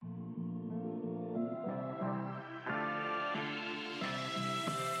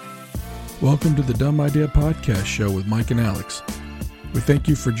Welcome to the Dumb Idea Podcast Show with Mike and Alex. We thank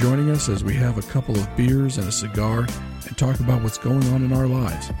you for joining us as we have a couple of beers and a cigar and talk about what's going on in our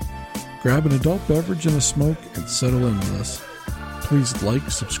lives. Grab an adult beverage and a smoke and settle in with us. Please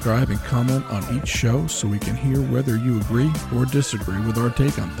like, subscribe, and comment on each show so we can hear whether you agree or disagree with our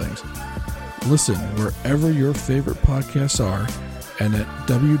take on things. Listen wherever your favorite podcasts are and at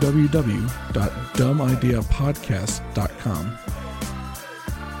www.dumbideapodcast.com.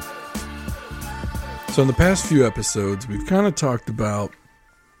 So in the past few episodes, we've kind of talked about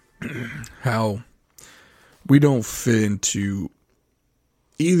how we don't fit into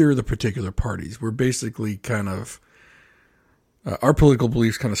either of the particular parties. We're basically kind of, our political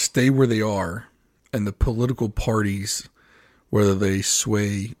beliefs kind of stay where they are, and the political parties, whether they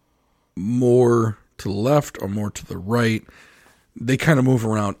sway more to the left or more to the right, they kind of move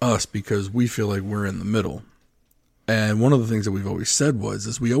around us because we feel like we're in the middle. And one of the things that we've always said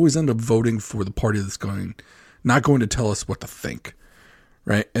is we always end up voting for the party that's not going to tell us what to think,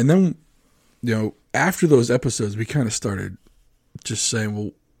 right? And then, after those episodes, we kind of started just saying,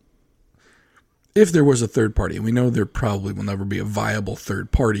 well, if there was a third party, and we know there probably will never be a viable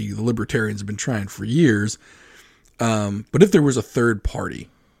third party, the libertarians have been trying for years, but if there was a third party,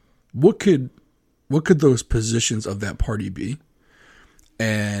 what could those positions of that party be?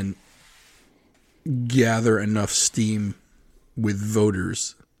 And gather enough steam with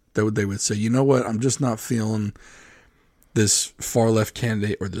voters that they would say, you know what, I'm just not feeling this far left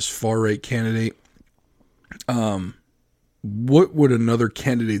candidate or this far right candidate. What would another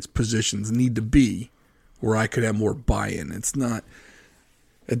candidate's positions need to be where I could have more buy-in? It's not,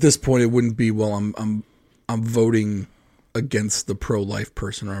 at this point, it wouldn't be, well, I'm voting against the pro-life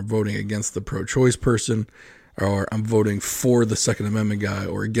person, or I'm voting against the pro-choice person, or I'm voting for the Second Amendment guy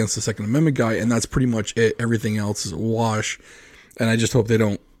or against the Second Amendment guy, and that's pretty much it. Everything else is a wash, and I just hope they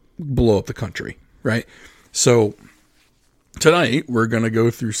don't blow up the country, right? So tonight, we're going to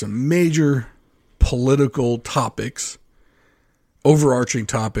go through some major political topics, overarching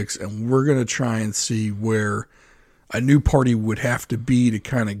topics, and we're going to try and see where a new party would have to be to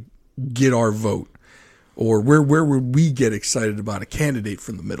kind of get our vote, or where would we get excited about a candidate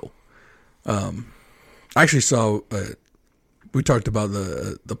from the middle. I actually saw, we talked about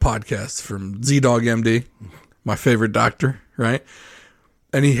the podcast from Z-Dog MD, my favorite doctor, right?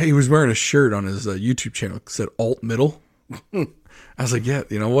 And he was wearing a shirt on his YouTube channel that said Alt Middle. I was like, yeah,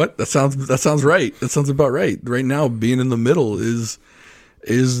 you know what? That sounds right. That sounds about right. Right now, being in the middle is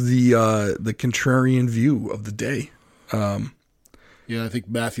the contrarian view of the day. Yeah, I think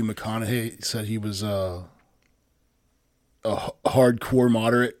Matthew McConaughey said he was a hardcore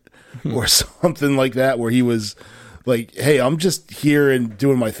moderate. Or something like that, where he was like, hey, I'm just here and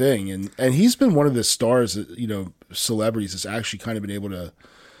doing my thing. And he's been one of the stars, celebrities that's actually kind of been able to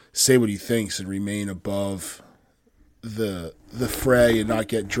say what he thinks and remain above the fray and not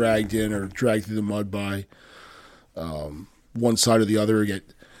get dragged in or dragged through the mud by one side or the other,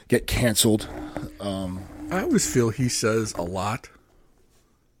 get canceled. I always feel he says a lot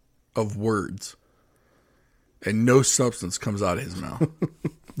of words and no substance comes out of his mouth.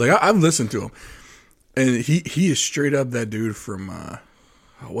 Like, I've listened to him, and he is straight up that dude from,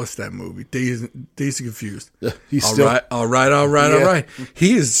 what's that movie? Dazed and Confused. He's all right.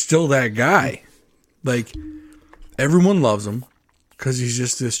 He is still that guy. Like, everyone loves him because he's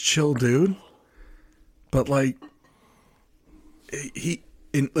just this chill dude. But, like,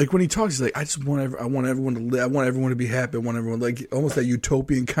 when he talks, he's like, I want everyone to live. I want everyone to be happy. I want everyone, like, almost that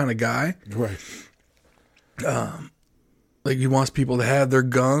utopian kind of guy. Right. Like, he wants people to have their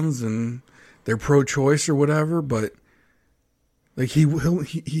guns and they're pro-choice or whatever, but like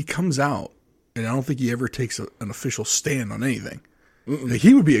he comes out, and I don't think he ever takes an official stand on anything. Like,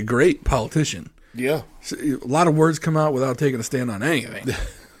 he would be a great politician. Yeah, so, a lot of words come out without taking a stand on anything.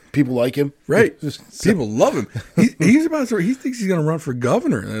 People like him, right? People love him. He thinks he's going to run for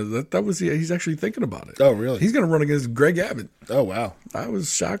governor. He's actually thinking about it. Oh, really? He's going to run against Greg Abbott. Oh, wow! I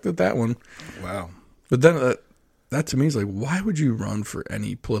was shocked at that one. Wow. But then. That to me is like, why would you run for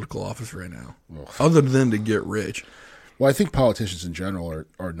any political office right now, other than to get rich? Well, I think politicians in general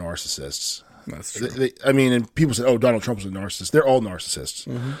are narcissists. That's true. And people say, "Oh, Donald Trump was a narcissist." They're all narcissists.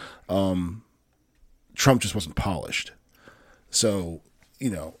 Mm-hmm. Trump just wasn't polished, so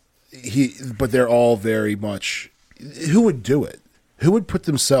but they're all very much. Who would do it? Who would put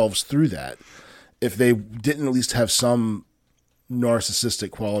themselves through that if they didn't at least have some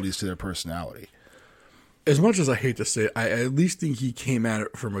narcissistic qualities to their personality? As much as I hate to say it, I at least think he came at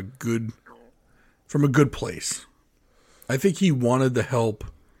it from a good place. I think he wanted to help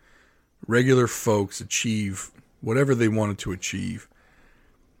regular folks achieve whatever they wanted to achieve.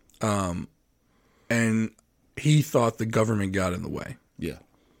 And he thought the government got in the way. Yeah.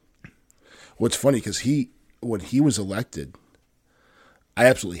 What's funny, because when he was elected, I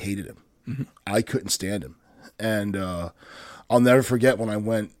absolutely hated him. Mm-hmm. I couldn't stand him. And I'll never forget when I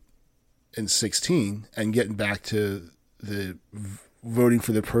went in 2016 and getting back to the voting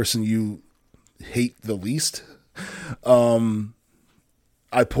for the person you hate the least.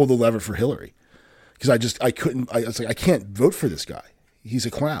 I pulled the lever for Hillary because I was like, I can't vote for this guy. He's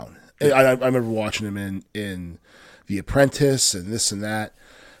a clown. And I remember watching him in The Apprentice and this and that.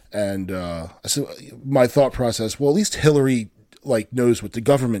 And so my thought process, well, at least Hillary knows what the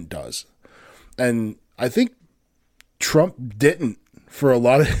government does. And I think Trump didn't for a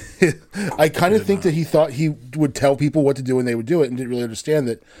lot of I kind of think that he thought he would tell people what to do and they would do it, and didn't really understand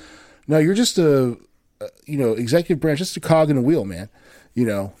that, no, you're just executive branch, just a cog in a wheel, man.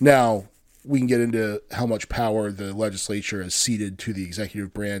 Now we can get into how much power the legislature has ceded to the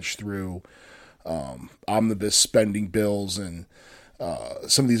executive branch through omnibus spending bills and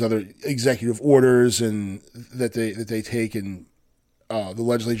some of these other executive orders and that they take, and the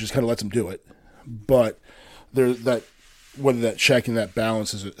legislature just kind of lets them do it. But there's that, whether that check and that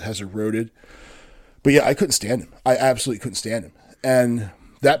balance has eroded. But yeah, I couldn't stand him. I absolutely couldn't stand him. And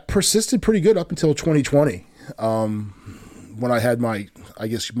that persisted pretty good up until 2020, when I had my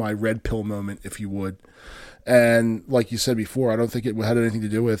red pill moment, if you would. And like you said before, I don't think it had anything to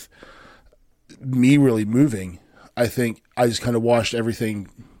do with me really moving. I think I just kind of watched everything,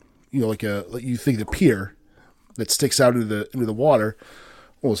 like you think the pier that sticks out into the water.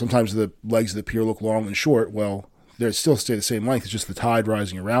 Well, sometimes the legs of the pier look long and short. Well, they still stay the same length. It's just the tide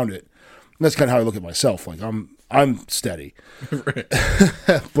rising around it. And that's kind of how I look at myself. Like I'm steady. Right.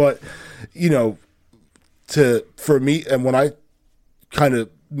 But, for me, and when I kind of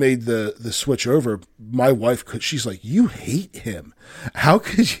made the switch over, my wife she's like, you hate him. How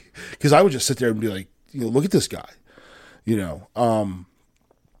could you? Because I would just sit there and be like, look at this guy, but,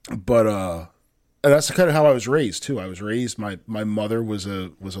 and that's kind of how I was raised too. I was raised, my mother was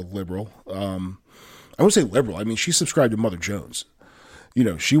a liberal. I wouldn't say liberal. I mean, she subscribed to Mother Jones.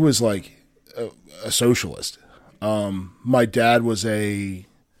 She was like a socialist. My dad was he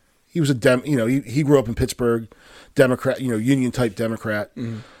grew up in Pittsburgh, Democrat, union type Democrat.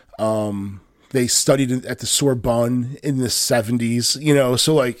 Mm-hmm. They studied at the Sorbonne in the 70s,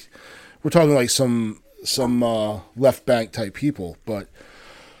 so we're talking some left bank type people. But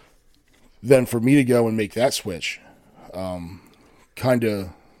then for me to go and make that switch, kind of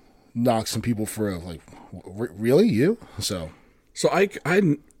knocked some people for really you? So I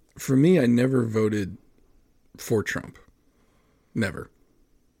for me, I never voted for Trump. Never.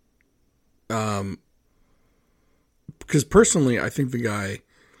 Because personally, I think the guy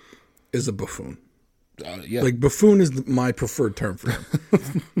is a buffoon. Yeah. Buffoon is my preferred term for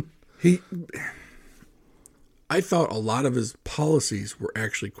him. I thought a lot of his policies were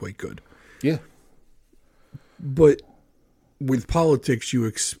actually quite good. Yeah. But with politics, you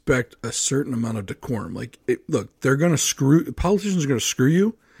expect a certain amount of decorum. Look, politicians are going to screw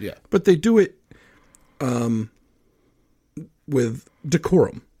you. Yeah. But they do it with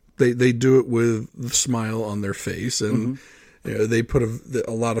decorum. They do it with the smile on their face, and they put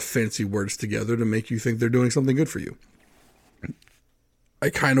a lot of fancy words together to make you think they're doing something good for you.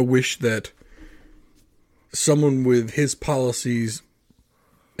 I kind of wish that someone with his policies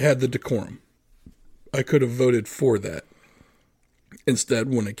had the decorum. I could have voted for that.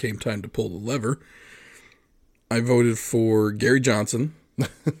 Instead, when it came time to pull the lever, I voted for Gary Johnson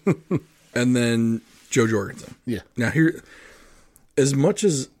and then Joe Jorgensen. Yeah. Now here, as much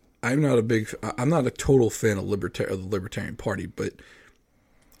as I'm not a total fan of the Libertarian Party, but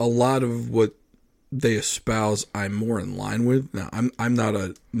a lot of what they espouse, I'm more in line with. Now, I'm not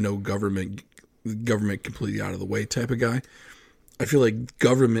a no government completely out of the way type of guy. I feel like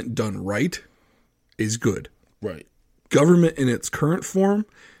government done right is good. Right. Government in its current form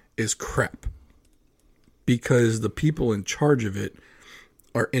is crap because the people in charge of it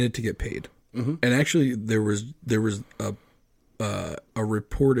are in it to get paid. Mm-hmm. And actually, there was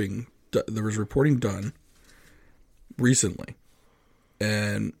reporting done recently,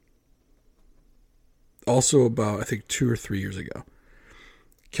 and also about I think 2 or 3 years ago,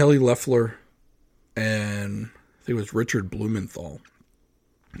 Kelly Loeffler and I think it was Richard Blumenthal.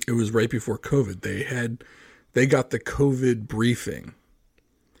 It was right before COVID. They got the COVID briefing.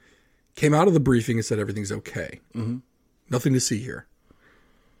 Came out of the briefing and said everything's okay. Mm-hmm. Nothing to see here.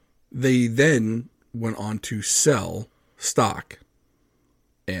 They then went on to sell stock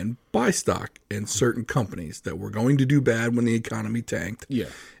and buy stock in certain companies that were going to do bad when the economy tanked. Yeah.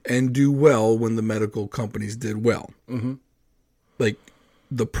 And do well when the medical companies did well. Mm-hmm.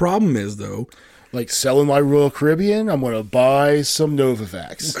 The problem is, though, like selling my Royal Caribbean, I'm going to buy some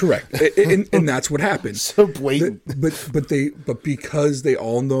Novavax. correct, and that's what happened. So blatant. But because they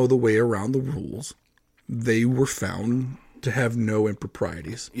all know the way around the rules, they were found to have no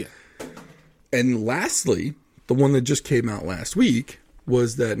improprieties. Yeah. And lastly, the one that just came out last week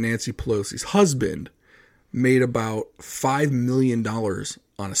was that Nancy Pelosi's husband made about $5 million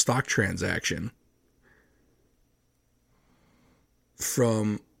on a stock transaction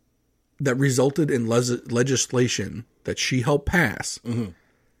that resulted in legislation that she helped pass. Mm-hmm.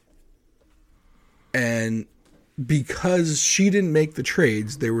 And because she didn't make the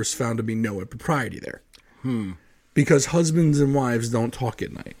trades, there was found to be no impropriety there. Because husbands and wives don't talk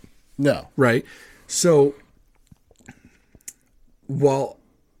at night. No. Right? So, while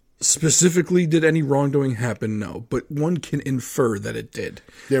specifically did any wrongdoing happen? No. But one can infer that it did.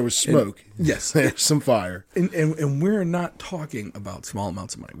 There was smoke. Yes. There's some fire. And we're not talking about small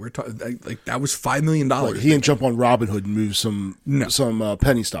amounts of money. We're talking like that was $5 million. Like he didn't jump on Robinhood and move some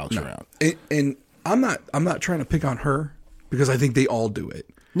penny stocks around. And I'm not trying to pick on her because I think they all do it.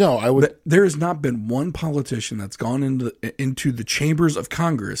 No, I would. There has not been one politician that's gone into the chambers of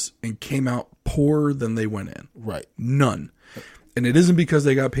Congress and came out poorer than they went in. Right. None. And it isn't because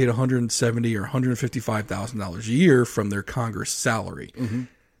they got paid $170,000 or $155,000 a year from their Congress salary.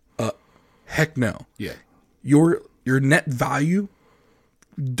 Mm-hmm. Heck no. Yeah. Your net value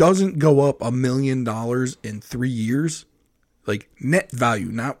doesn't go up $1 million in 3 years. Like net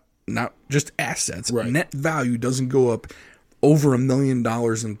value, not just assets. Right. Net value doesn't go up over $1 million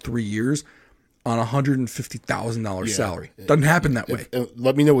in 3 years on a $150,000 salary. Doesn't happen that way.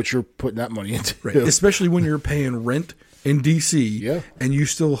 Let me know what you're putting that money into. Right. Especially when you're paying rent in D.C. And you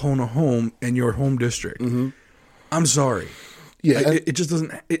still own a home in your home district. Mm-hmm. I'm sorry. Yeah, it just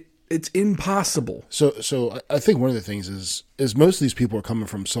doesn't. It's impossible. So I think one of the things is most of these people are coming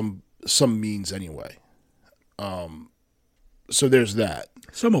from some means anyway. So there's that.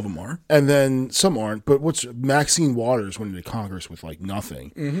 Some of them are, and then some aren't. But Maxine Waters went into Congress with like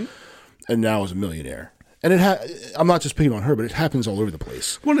nothing, and now is a millionaire. And I'm not just picking on her, but it happens all over the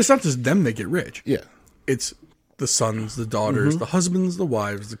place. Well, it's not just them that get rich. Yeah, it's the sons, the daughters, the husbands, the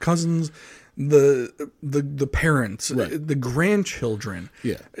wives, the cousins, the parents, the grandchildren.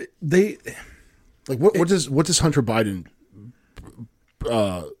 Yeah, they like what does Hunter Biden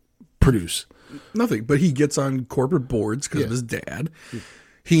produce? Nothing, but he gets on corporate boards because of his dad.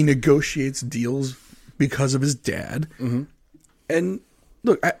 He negotiates deals because of his dad. Mm-hmm. And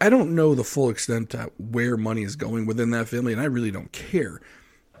look, I don't know the full extent to where money is going within that family, and I really don't care.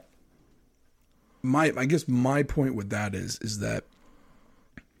 I guess my point with that is that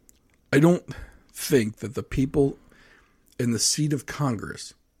I don't think that the people in the seat of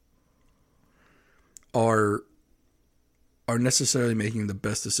Congress are necessarily making the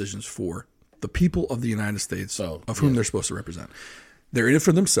best decisions for the people of the United States of whom they're supposed to represent. They're in it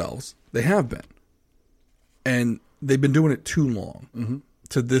for themselves. They have been. And they've been doing it too long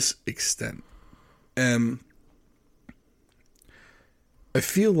to this extent. And I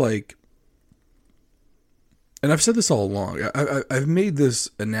feel like, and I've said this all along, I've made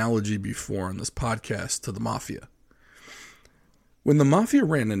this analogy before on this podcast to the mafia. When the mafia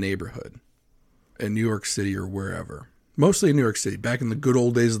ran a neighborhood in New York City or wherever, mostly in New York City, back in the good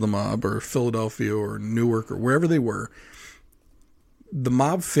old days of the mob, or Philadelphia or Newark or wherever they were, the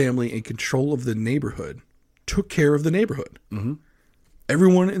mob family in control of the neighborhood took care of the neighborhood. Mm-hmm.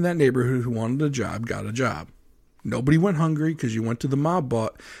 Everyone in that neighborhood who wanted a job got a job. Nobody went hungry because you went to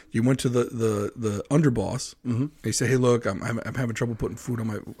the you went to the underboss. Mm-hmm. They say, "Hey, look, I'm having trouble putting food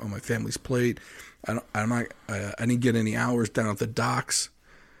on my family's plate. I didn't get any hours down at the docks."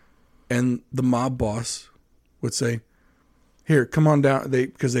 And the mob boss would say, "Here, come on down."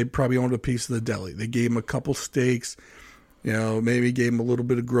 Because they probably owned a piece of the deli. They gave him a couple steaks, maybe gave him a little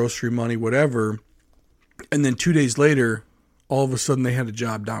bit of grocery money, whatever. And then 2 days later, all of a sudden they had a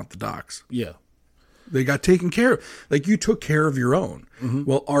job down at the docks. Yeah. They got taken care of. Like, you took care of your own. Mm-hmm.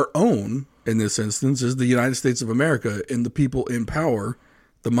 Well, our own, in this instance, is the United States of America, and the people in power,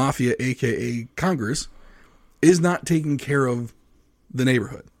 the mafia, a.k.a. Congress, is not taking care of the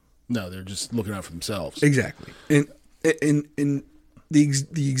neighborhood. No, they're just looking out for themselves. Exactly. And the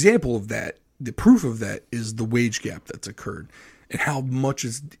example of that, the proof of that, is the wage gap that's occurred and how much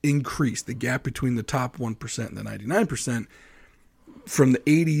it's increased. The gap between the top 1% and the 99% from the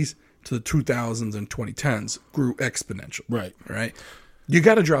 80s to the 2000s and 2010s grew exponential. Right. Right. You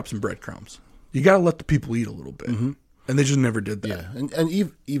got to drop some breadcrumbs. You got to let the people eat a little bit. Mm-hmm. And they just never did that. Yeah. And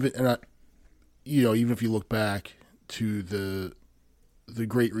even if you look back to the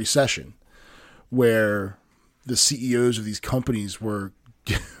Great Recession, where the CEOs of these companies were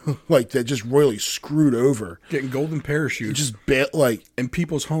like that just royally screwed over. Getting golden parachutes. Just and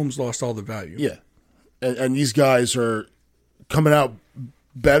people's homes lost all the value. Yeah. And these guys are coming out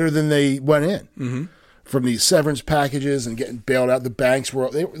better than they went in from these severance packages and getting bailed out. The banks were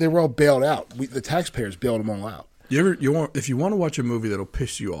they were all bailed out. The taxpayers bailed them all out. If you want to watch a movie that'll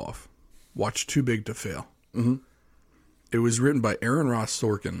piss you off, watch Too Big to Fail. Mm-hmm. It was written by Aaron Ross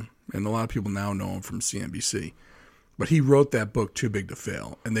Sorkin, and a lot of people now know him from CNBC. But he wrote that book, Too Big to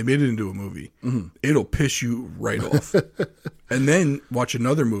Fail, and they made it into a movie. Mm-hmm. It'll piss you right off. And then watch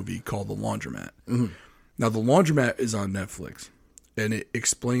another movie called The Laundromat. Mm-hmm. Now, The Laundromat is on Netflix, and it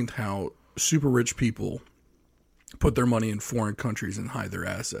explained how super rich people put their money in foreign countries and hide their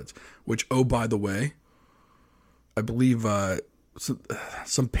assets, which, oh, by the way, I believe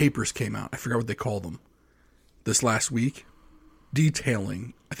some papers came out. I forgot what they called them this last week,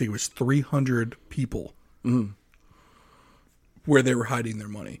 detailing, I think it was 300 people where they were hiding their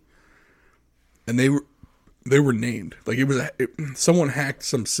money. And they were named. Like someone hacked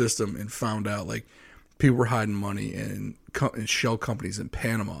some system and found out like people were hiding money in shell companies in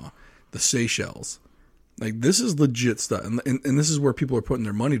Panama, the Seychelles. Like this is legit stuff. And this is where people are putting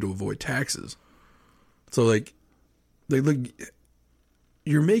their money to avoid taxes. So like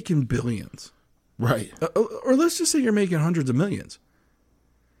you're making billions. Right. Or let's just say you're making hundreds of millions.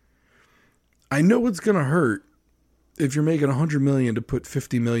 I know it's going to hurt if you're making $100 million to put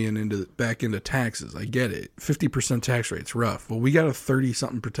 $50 million back into taxes. I get it. 50% tax rate's rough. Well, we got a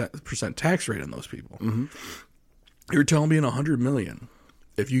 30-something% tax rate on those people. Mm-hmm. You're telling me in $100 million,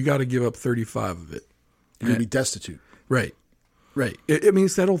 if you got to give up 35 of it, you're going to be destitute. Right. Right. I mean,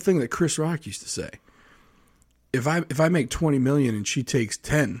 it's that old thing that Chris Rock used to say. If I make $20 million and she takes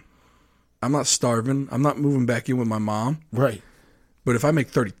 10, I'm not starving. I'm not moving back in with my mom. Right. But if I make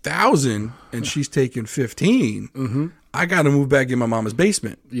 30,000 and she's taking 15, I got to move back in my mama's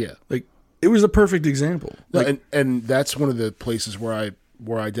basement. Yeah. Like it was a perfect example. No, and that's one of the places where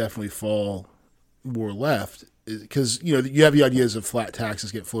I definitely fall more left, because you have the ideas of flat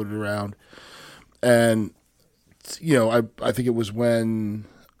taxes get floated around, and I think it was when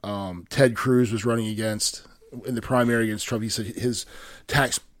Ted Cruz was running in the primary against Trump. He said his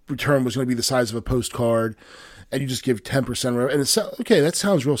tax return was going to be the size of a postcard, and you just give 10%. And it's okay. That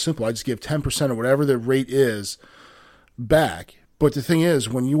sounds real simple. I just give 10% of whatever the rate is back. But the thing is,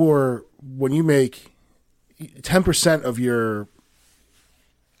 when you make 10% of your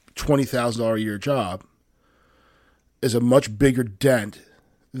 $20,000 a year job is a much bigger dent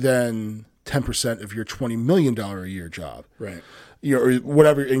than 10% of your $20 million a year job, right? Or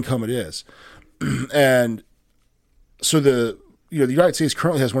whatever income it is, and so the United States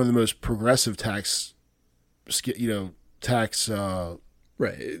currently has one of the most progressive tax. Right.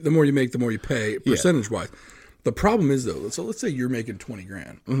 The more you make, the more you pay, percentage wise. The problem is though, so let's say you're making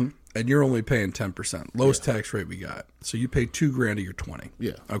 $20,000 and you're only paying 10%, lowest tax rate we got. So you pay $2,000 of your 20.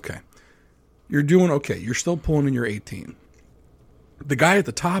 Yeah. Okay. You're doing okay. You're still pulling in your 18. The guy at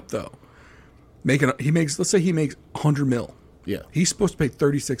the top though, let's say he makes 100 mil. Yeah. He's supposed to pay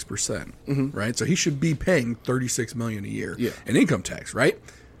 36%, right? So he should be paying $36 million a year in income tax, right?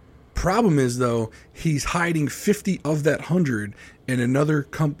 Problem is though, he's hiding 50 of that 100 in another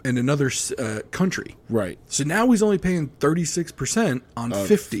country. Right. So now he's only paying 36% on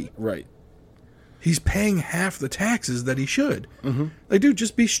 50. Right. He's paying half the taxes that he should. Mm-hmm. Like, dude,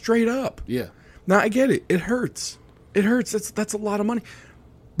 just be straight up. Yeah. Now I get it. It hurts. It hurts. That's a lot of money.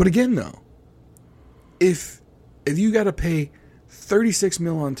 But again, though, if you got to pay 36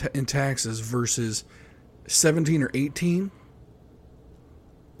 mil in taxes versus 17 or 18,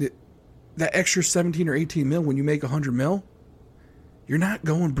 that extra 17 or 18 mil when you make 100 mil, you're not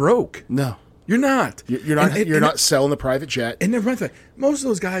going broke. No, you're not. You're not. You're not selling the private jet. And then most of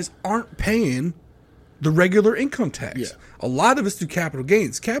those guys aren't paying the regular income tax. Yeah. A lot of us do capital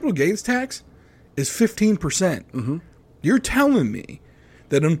gains. Capital gains tax is 15%. Mm-hmm. You're telling me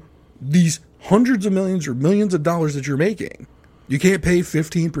that in these hundreds of millions or millions of dollars that you're making, you can't pay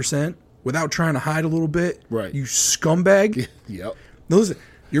 15% without trying to hide a little bit? Right. You scumbag. Yep. No, listen,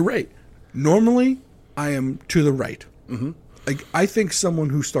 you're right. Normally, I am to the right. Mm-hmm. Like, I think someone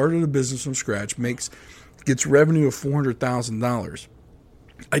who started a business from scratch gets revenue of $400,000.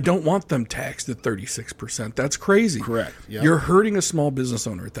 I don't want them taxed at 36%. That's crazy. Correct. Yep. You're hurting a small business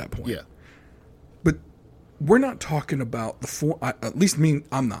owner at that point. Yeah. But we're not talking about at least me,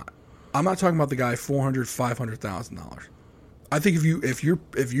 I'm not. I'm not talking about the guy $400,000, $500,000. I think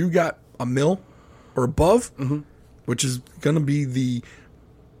if you got a mil or above, which is going to be the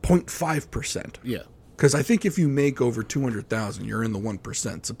 0.5%. Yeah. Because I think if you make over 200,000, you're in the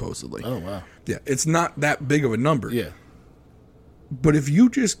 1% supposedly. Oh wow. Yeah, it's not that big of a number. Yeah. But if you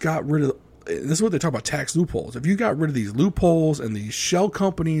just got rid of, this is what they talk about, tax loopholes. If you got rid of these loopholes and these shell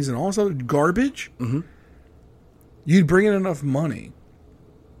companies and all this other garbage, you'd bring in enough money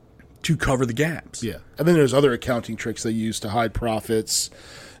to cover the gaps. Yeah. And then there's other accounting tricks they use to hide profits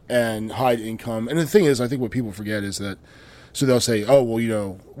and hide income. And the thing is, I think what people forget is that, so they'll say, oh,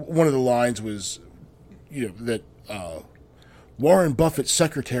 well, one of the lines was, that Warren Buffett's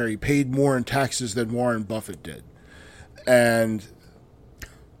secretary paid more in taxes than Warren Buffett did. And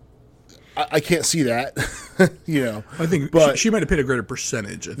I can't see that, I think she might have paid a greater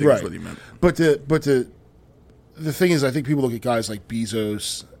percentage, I think is what he meant. But the thing is, I think people look at guys like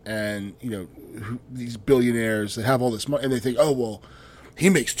Bezos and, these billionaires that have all this money, and they think, oh, well, he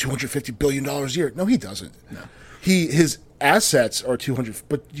makes $250 billion a year. No, he doesn't. No. His assets are 200,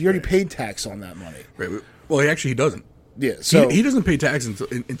 but you already paid tax on that money. Right. Well, he doesn't. Yeah. So he doesn't pay tax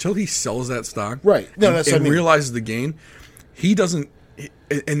until he sells that stock. Right. No, that's and realizes the gain. He doesn't,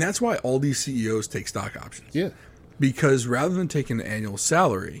 and that's why all these CEOs take stock options. Yeah. Because rather than taking an annual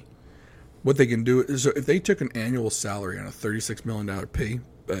salary, what they can do is, so if they took an annual salary on a $36 million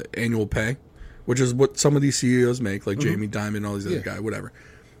annual pay, which is what some of these CEOs make, like Jamie Dimon and all these other guys, whatever,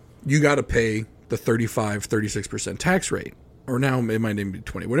 you got to pay the 36% tax rate. Or now it might even be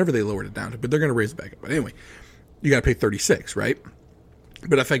 20, whatever they lowered it down to, but they're going to raise it back up. But anyway, you got to pay 36, right?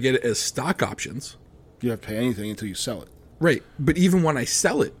 But if I get it as stock options, you don't have to pay anything until you sell it. Right. But even when I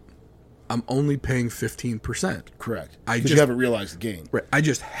sell it, I'm only paying 15%. Correct. Because you haven't realized the gain. Right. I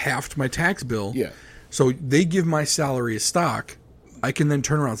just halved my tax bill. Yeah. So they give my salary as stock. I can then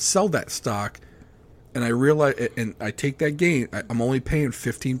turn around and sell that stock, and I realize, and I take that gain. I'm only paying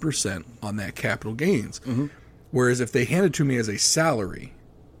 15% on that capital gains. Mm-hmm. Whereas if they hand it to me as a salary,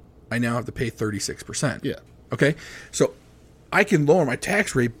 I now have to pay 36%. Yeah. Okay? So I can lower my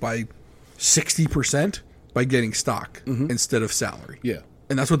tax rate by 60% by getting stock instead of salary. Yeah.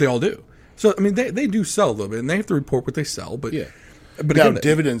 And that's what they all do. So, I mean, they do sell a little bit, and they have to report what they sell. But yeah. But now, again,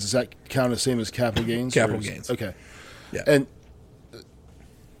 dividends, does that count the same as capital gains? Capital gains. Okay. Yeah. And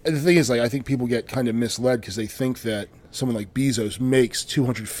the thing is, I think people get kind of misled because they think that someone like Bezos makes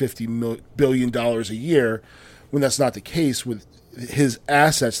 $250 billion a year, when that's not the case. With his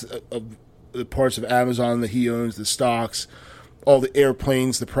assets, of the parts of Amazon that he owns, the stocks, all the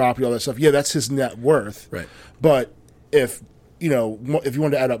airplanes, the property, all that stuff. Yeah, that's his net worth. Right. But if you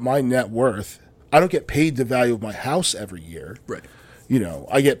wanted to add up my net worth, I don't get paid the value of my house every year. Right.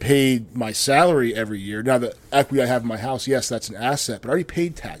 I get paid my salary every year. Now, the equity I have in my house, yes, that's an asset, but I already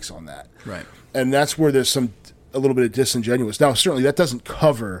paid tax on that. Right. And that's where there's a little bit of disingenuous. Now, certainly that doesn't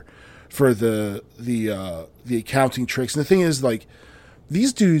cover for the accounting tricks. And the thing is, like,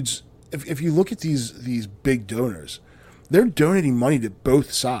 these dudes, if you look at these big donors, they're donating money to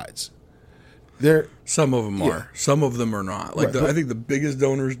both sides. Some of them are. Some of them are not. Like, I think the biggest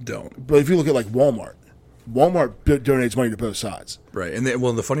donors don't. But if you look at, like, Walmart donates money to both sides. Right. And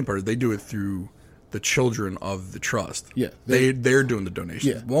the funny part is they do it through the children of the trust. Yeah. They're doing the donations.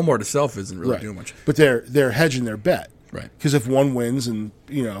 Yeah. Walmart itself isn't really doing much. But they're hedging their bet. Right. Because if one wins and,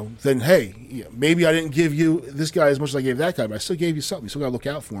 then, hey, maybe I didn't give you this guy as much as I gave that guy, but I still gave you something. You still got to look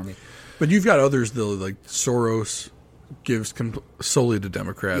out for me. But you've got others, though, like Soros gives solely to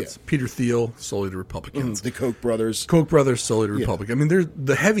Democrats. Yeah. Peter Thiel, solely to Republicans. The Koch brothers. Solely to Republicans. I mean, there's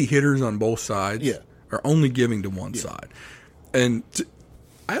the heavy hitters on both sides are only giving to one side. And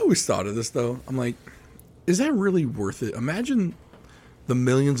I always thought of this, though. I'm like, is that really worth it? Imagine the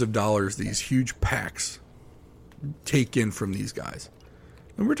millions of dollars these huge PACs take in from these guys.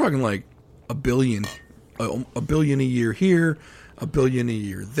 And we're talking like a billion a year here, $1 billion a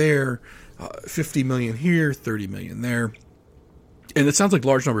year there, 50 million here, 30 million there. And it sounds like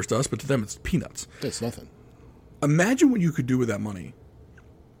large numbers to us, but to them it's peanuts. It's nothing. Imagine what you could do with that money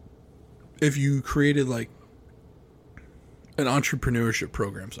if you created like an entrepreneurship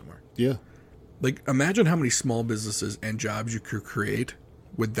program somewhere. Yeah. Like, imagine how many small businesses and jobs you could create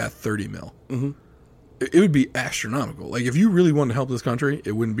with that 30 mil. Mm-hmm. It would be astronomical. Like, if you really wanted to help this country,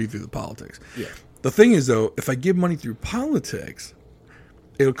 it wouldn't be through the politics. Yeah. The thing is, though, if I give money through politics,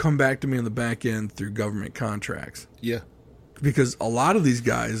 it'll come back to me on the back end through government contracts. Yeah. Because a lot of these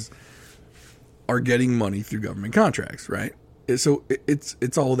guys are getting money through government contracts, right? So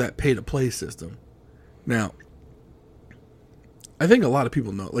it's all that pay-to-play system. Now, I think a lot of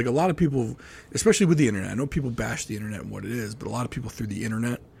people know, like a lot of people, especially with the internet, I know people bash the internet and what it is, but a lot of people through the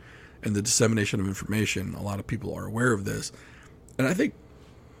internet and the dissemination of information, a lot of people are aware of this. And I think,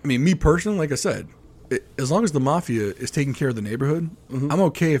 me personally, like I said, as long as the mafia is taking care of the neighborhood, I'm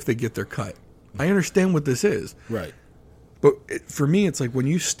okay if they get their cut. I understand what this is. Right. But for me, it's like when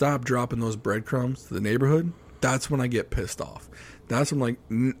you stop dropping those breadcrumbs to the neighborhood, That's when I get pissed off. That's when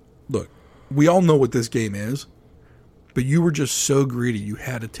I'm like, look, we all know what this game is, but you were just so greedy. You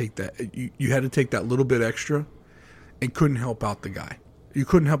had to take that. You had to take that little bit extra, and couldn't help out the guy. You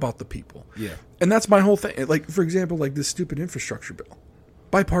couldn't help out the people. Yeah. And that's my whole thing. Like, for example, like this stupid infrastructure bill,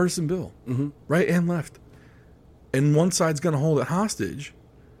 bipartisan bill, right and left, and one side's going to hold it hostage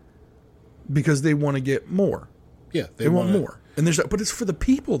because they want to get more. Yeah, they want more. And there's that, but it's for the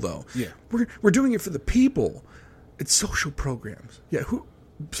people, though. Yeah, we're doing it for the people. It's social programs. Yeah,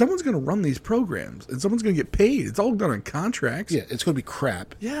 someone's going to run these programs, and someone's going to get paid. It's all done on contracts. Yeah, it's going to be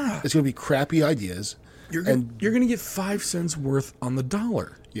crap. Yeah, it's going to be crappy ideas. You're going to get 5 cents worth on the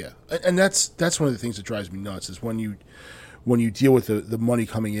dollar. Yeah, and that's one of the things that drives me nuts is when you deal with the money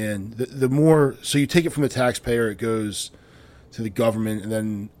coming in, the more, so you take it from the taxpayer, it goes to the government, and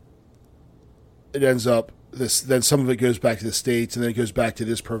then it ends up this. Then some of it goes back to the states, and then it goes back to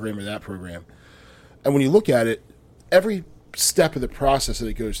this program or that program. And when you look at it, every step of the process that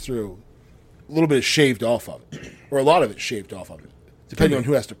it goes through, a little bit is shaved off of it, or a lot of it's shaved off of it, depending on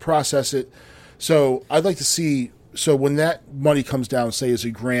who has to process it. So I'd like to see. So when that money comes down, say as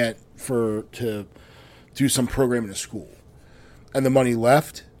a grant to do some program in a school, and the money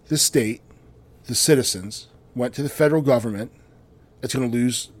left the state, the citizens, went to the federal government, it's going to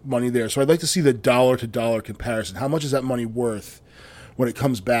lose money there. So I'd like to see the dollar-to-dollar comparison. How much is that money worth when it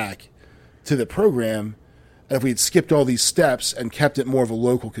comes back to the program? And if we had skipped all these steps and kept it more of a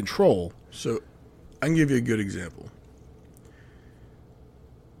local control. So I can give you a good example.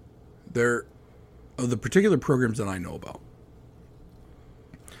 There are the particular programs that I know about.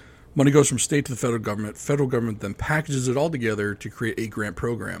 Money goes from state to the federal government. Federal government then packages it all together to create a grant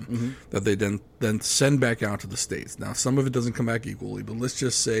program that they then send back out to the states. Now, some of it doesn't come back equally, but let's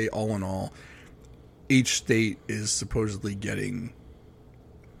just say, all in all, each state is supposedly getting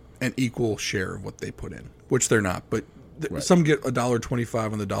an equal share of what they put in, which they're not. But some get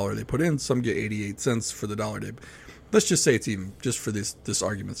 $1.25 on the dollar they put in. Some get 88 cents for the dollar they. Let's just say it's even, just for this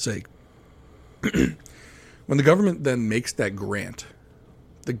argument's sake. When the government then makes that grant,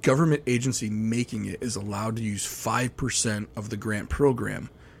 the government agency making it is allowed to use 5% of the grant program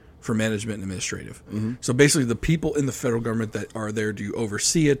for management and administrative. So basically the people in the federal government that are there to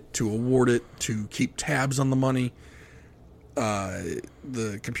oversee it, to award it, to keep tabs on the money,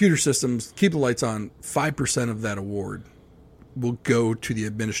 the computer systems, keep the lights on, 5% of that award will go to the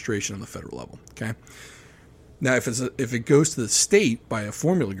administration on the federal level. Okay. Now, if it goes to the state by a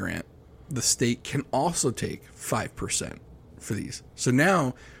formula grant, the state can also take 5% for these. So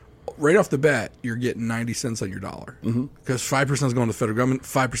now, right off the bat, you're getting 90 cents on your dollar. Because 5% is going to the federal government,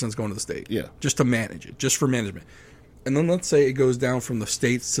 5% is going to the state. Yeah. Just to manage it, just for management. And then let's say it goes down from the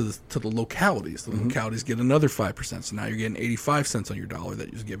states to the localities. The localities get another 5%. So now you're getting 85 cents on your dollar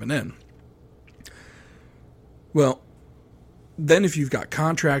that you're giving in. Well, then if you've got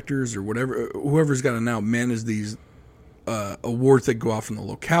contractors or whatever, whoever's got to now manage these awards that go out from the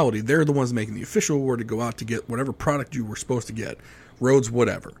locality, they're the ones making the official award to go out to get whatever product you were supposed to get, roads,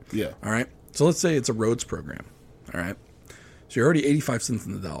 whatever. Yeah. All right. So let's say it's a roads program. All right. So you're already 85 cents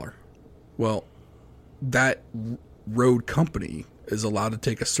in the dollar. Well, that road company is allowed to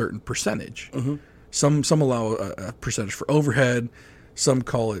take a certain percentage. Some allow a percentage for overhead. Some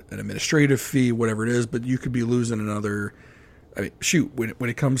call it an administrative fee, whatever it is. But you could be losing another. I mean, shoot, when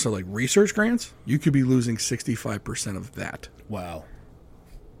it comes to like research grants, you could be losing 65% of that. Wow.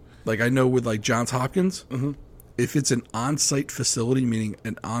 Like I know with like Johns Hopkins, if it's an on-site facility, meaning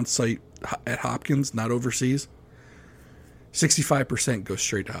an on-site at Hopkins, not overseas, 65% goes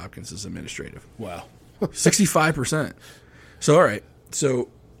straight to Hopkins as administrative. Wow. 65%. So, all right. So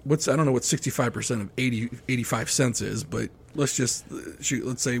I don't know what 65% of 85 cents is, but let's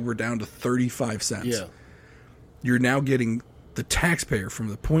say we're down to 35 cents. Yeah. You're now getting the taxpayer from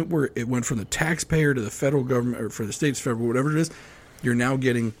the point where it went from the taxpayer to the federal government, or for the states, federal, whatever it is, you're now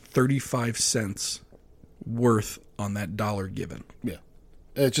getting 35 cents worth on that dollar given. Yeah.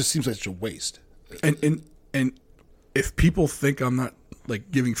 It just seems like such a waste. And if people think I'm not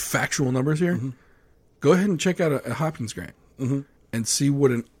like giving factual numbers here, go ahead and check out a Hopkins grant and see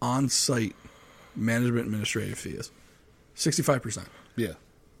what an on-site management administrative fee is. 65%. Yeah.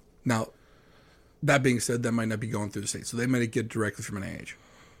 Now, that being said, that might not be going through the state. So they might get directly from NIH.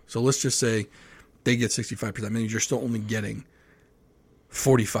 So let's just say they get 65%. That means you're still only getting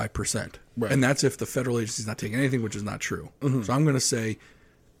 45%. Right. And that's if the federal agency is not taking anything, which is not true. So I'm going to say,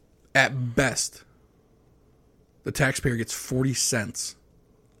 at best, the taxpayer gets 40 cents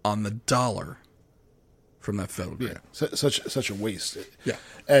on the dollar from that federal grant. Such a waste. Yeah.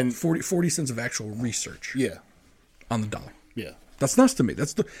 And 40 cents of actual research. Yeah. On the dollar. Yeah. That's nuts to me.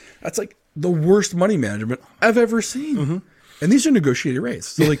 That's like the worst money management I've ever seen. Mm-hmm. And these are negotiated rates.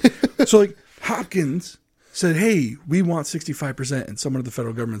 So like Hopkins said, "Hey, we want 65%," and someone at the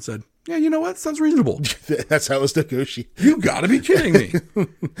federal government said, "Yeah, you know what? Sounds reasonable." That's how it's negotiated. You got to be kidding me.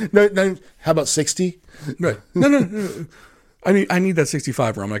 No, how about 60? Right? No. I need that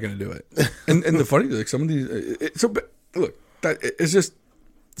 65, or I'm not going to do it. And the funny thing, like some of these, look, that it's just.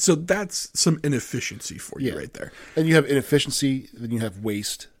 So that's some inefficiency for you right there. And you have inefficiency, then you have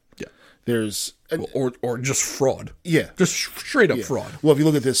waste. Yeah. There's or just fraud. Yeah. Just straight up fraud. Well, if you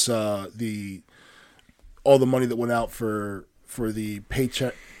look at this, all the money that went out for the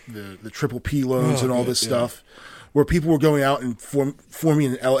paycheck, the triple P loans and all this stuff, where people were going out and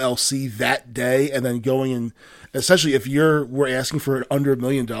forming an LLC that day, and then going and essentially, if we're asking for under $1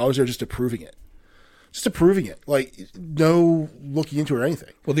 million, they're just approving it. Just approving it, like no looking into it or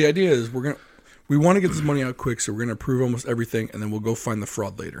anything. Well, the idea is we want to get this money out quick, so we're going to approve almost everything, and then we'll go find the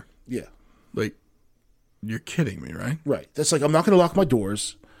fraud later. Yeah, like you're kidding me, right? Right. That's like I'm not going to lock my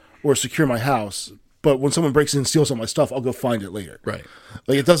doors or secure my house, but when someone breaks in and steals all my stuff, I'll go find it later. Right.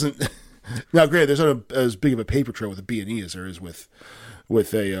 Like it doesn't. Now, granted, there's not as big of a paper trail with a B&E as there is with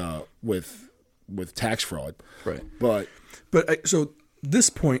tax fraud. Right. But so this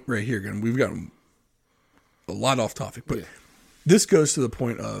point right here, again, we've gotten a lot off topic, but this goes to the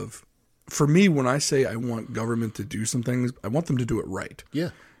point of, for me, when I say I want government to do some things, I want them to do it right.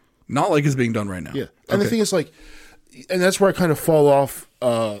 Yeah. Not like it's being done right now. Yeah. And the thing is, like, and that's where I kind of fall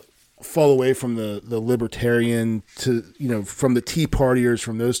away from the libertarian to, from the Tea Partiers,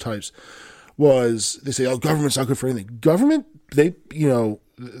 from those types, was they say, oh, government's not good for anything. Government, they,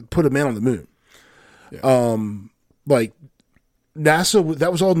 put a man on the moon. Yeah. Like NASA,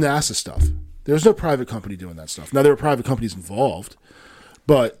 that was all NASA stuff. There was no private company doing that stuff. Now, there were private companies involved,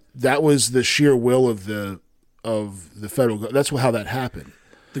 but that was the sheer will of the federal government. That's how that happened.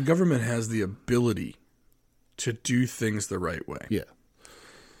 The government has the ability to do things the right way. Yeah.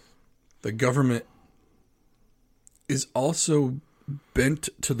 The government is also bent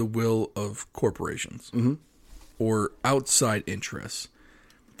to the will of corporations or outside interests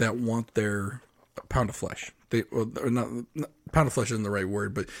that want their pound of flesh. Not pound of flesh isn't the right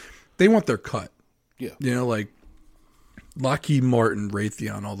word, but they want their cut. Yeah. Like Lockheed Martin,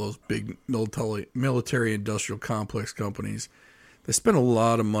 Raytheon, all those big military industrial complex companies, they spend a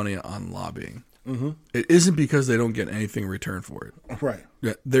lot of money on lobbying. Mm-hmm. It isn't because they don't get anything in return for it. Right.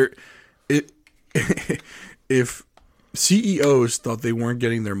 Yeah. If CEOs thought they weren't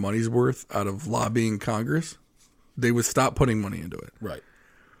getting their money's worth out of lobbying Congress, they would stop putting money into it. Right.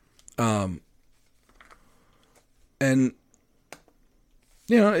 And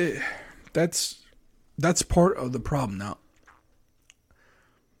that's part of the problem. Now,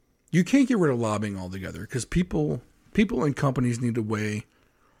 you can't get rid of lobbying altogether because people and companies need a way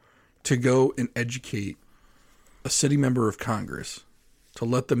to go and educate a sitting member of Congress to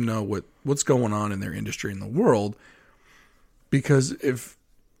let them know what's going on in their industry in the world. Because if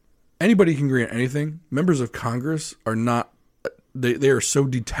anybody can agree on anything, members of Congress are not. They are so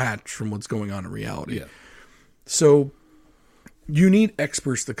detached from what's going on in reality. Yeah. So you need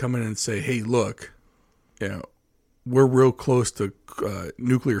experts to come in and say, hey, look, we're real close to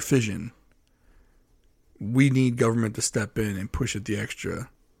nuclear fission. We need government to step in and push it the extra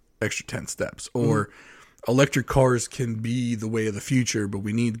 10 steps. Or electric cars can be the way of the future, but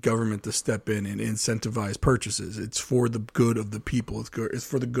we need government to step in and incentivize purchases. It's for the good of the people. It's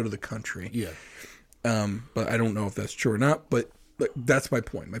for the good of the country. Yeah. But I don't know if that's true or not, but that's my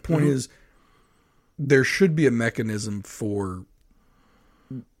point. My point is there should be a mechanism for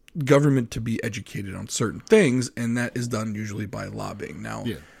government to be educated on certain things, and that is done usually by lobbying. Now,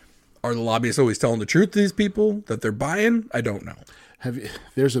 are the lobbyists always telling the truth to these people that they're buying? I don't know.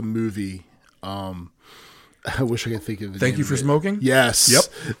 There's a movie. I wish I could think of it. Thank You for Smoking? Yes. Yep.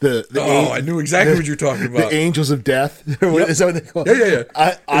 I knew exactly what you're talking about. The Angels of Death. Is that what they call it?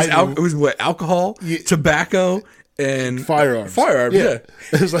 Yeah. It was what? Alcohol, tobacco, and firearms. Yeah.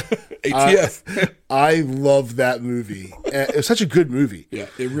 It was like ATF. I love that movie. It was such a good movie. Yeah,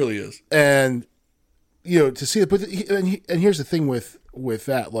 it really is. And to see it, but and here's the thing with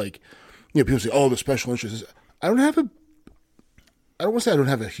that, like, people say, "Oh, the special interests." I don't want to say I don't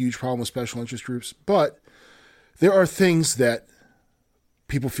have a huge problem with special interest groups, but there are things that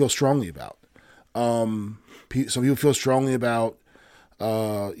people feel strongly about. Some people feel strongly about,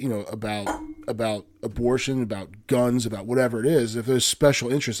 about abortion, about guns, about whatever it is. If there's special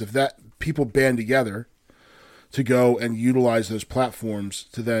interests, if that people band together to go and utilize those platforms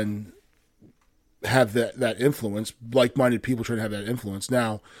to then have that influence, like-minded people trying to have that influence.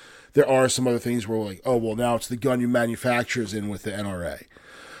 Now, there are some other things where we're like, oh, well, now it's the gun manufacturers in with the NRA.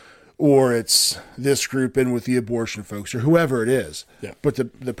 Or it's this group in with the abortion folks, or whoever it is. Yeah. But the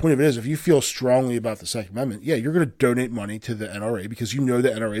point of it is, if you feel strongly about the Second Amendment, yeah, you're going to donate money to the NRA because you know the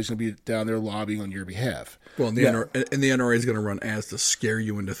NRA is going to be down there lobbying on your behalf. Well, and the NRA is going to run ads to scare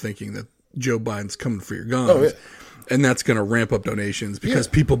you into thinking that Joe Biden's coming for your guns. Oh, yeah. And that's going to ramp up donations because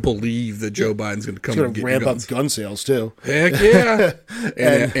people believe that Joe Biden's going to come and get ramp guns. up gun sales, too. Heck yeah.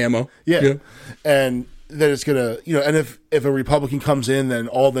 and ammo. Yeah. And then it's going to, and if a Republican comes in, then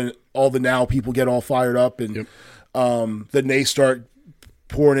all the now people get all fired up, and then they start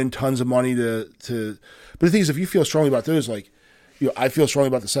pouring in tons of money to. But the thing is, if you feel strongly about those, like, I feel strongly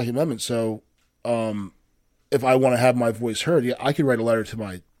about the Second Amendment, so if I want to have my voice heard, I could write a letter to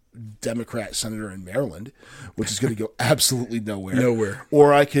my Democrat senator in Maryland, which is going to go absolutely nowhere.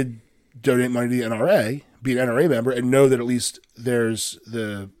 Or I could donate money to the NRA, be an NRA member, and know that at least there's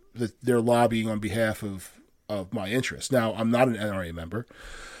they're lobbying on behalf of my interests. Now, I'm not an NRA member,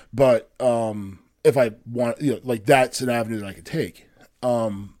 but if I want, like, that's an avenue that I could take.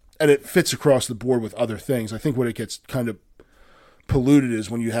 And it fits across the board with other things. I think what it gets kind of polluted is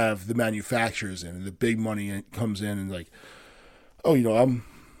when you have the manufacturers in and the big money comes in and like, oh,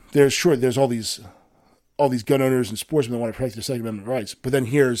 there's all these gun owners and sportsmen that want to protect their Second Amendment rights. But then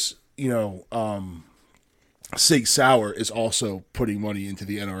here's, Sig Sauer is also putting money into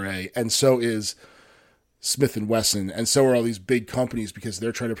the NRA, and so is Smith & Wesson, and so are all these big companies because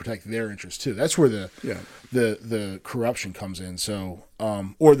they're trying to protect their interests too. That's where the corruption comes in. So,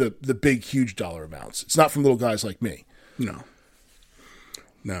 or the big, huge dollar amounts. It's not from little guys like me. No.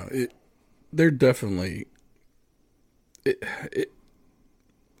 They're definitely.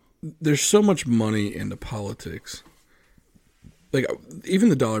 There's so much money into politics. Like, even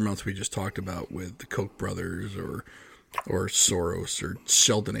the dollar amounts we just talked about with the Koch brothers or Soros or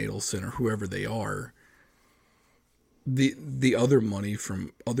Sheldon Adelson or whoever they are, the other money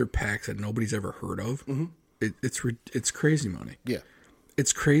from other PACs that nobody's ever heard of, it's crazy money. Yeah.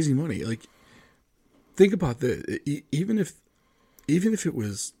 It's crazy money. Like, think about this. Even if it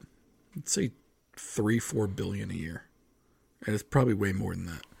was, let's say, $3-4 billion a year, and it's probably way more than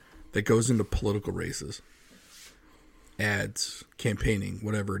that goes into political races, ads, campaigning,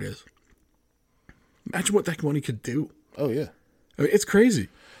 whatever it is. Imagine what that money could do. Oh, yeah. I mean, it's crazy.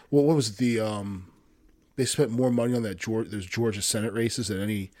 Well, what was it, they spent more money on those Georgia Senate races than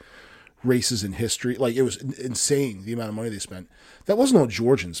any races in history. Like, it was insane, the amount of money they spent. That wasn't all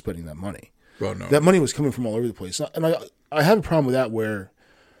Georgians spending that money. Well, no. That money was coming from all over the place. And I have a problem with that where,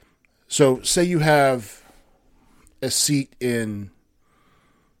 so say you have a seat in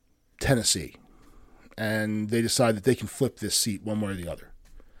Tennessee, and they decide that they can flip this seat one way or the other.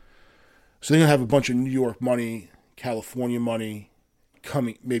 So they're going to have a bunch of New York money, California money,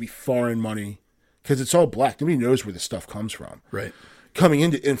 coming, maybe foreign money, because it's all black. Nobody knows where this stuff comes from. Right. Coming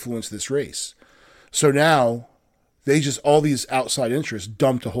in to influence this race. So now all these outside interests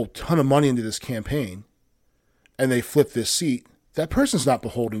dumped a whole ton of money into this campaign, and they flip this seat. That person's not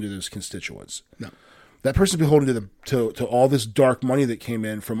beholden to those constituents. No. That person's beholden to all this dark money that came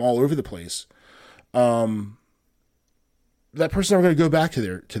in from all over the place. That person's never going to go back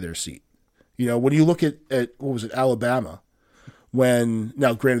to their seat. When you look at what was it, Alabama,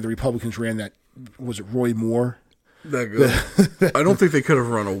 now granted the Republicans ran that, was it Roy Moore? I don't think they could have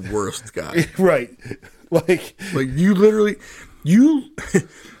run a worse guy. Right. Like you literally, you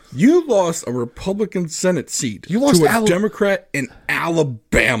lost a Republican Senate seat to a Democrat in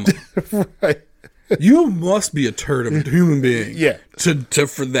Alabama. Right. You must be a turd of a human being. Yeah. For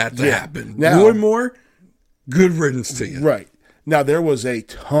that to happen. Now, Roy Moore, good riddance to you. Right. Now, there was a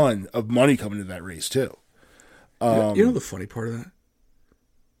ton of money coming into that race, too. You know the funny part of that?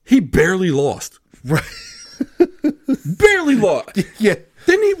 He barely lost. Right. Barely lost. Yeah.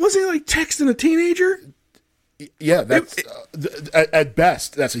 Wasn't he like texting a teenager? Yeah, that's at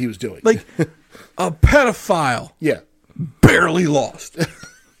best, that's what he was doing. Like a pedophile. Yeah. Barely lost.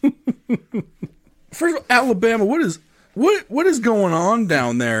 First of all, Alabama, what is going on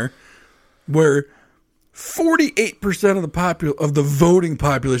down there where 48% of the voting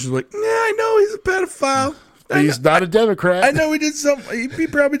population is like, yeah, I know he's a pedophile. He's not a Democrat. I know he did something. He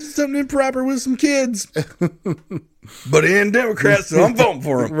probably did something improper with some kids. But he ain't Democrat, so I'm voting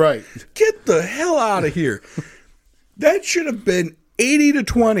for him. Right. Get the hell out of here. That should have been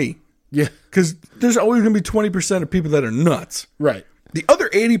 80-20. Yeah. Because there's always going to be 20% of people that are nuts. Right. The other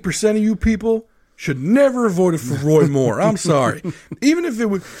 80% of you people should never have voted for Roy Moore. I'm sorry. Even if it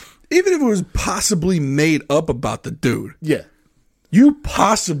was possibly made up about the dude. Yeah. You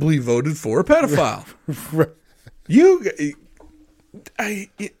possibly voted for a pedophile. Right.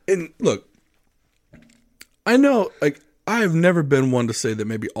 And look, I know, like, I've never been one to say that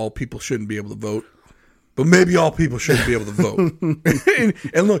maybe all people shouldn't be able to vote, but maybe all people shouldn't be able to vote.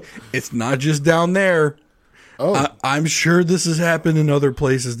 and look, it's not just down there. Oh, I'm sure this has happened in other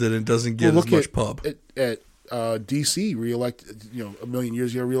places that it doesn't get as much pub. At D.C. reelected, a million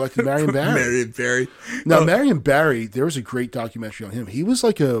years ago, reelected Marion Barry. Marion Barry. Now, Marion Barry, there was a great documentary on him. He was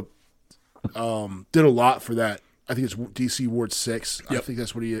like did a lot for that. I think it's D.C. Ward 6. Yep. I think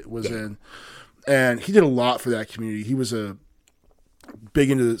that's what he was in. And he did a lot for that community. He was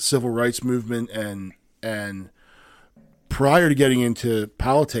big into the civil rights movement, and prior to getting into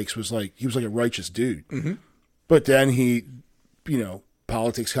politics he was like a righteous dude. Mm-hmm. But then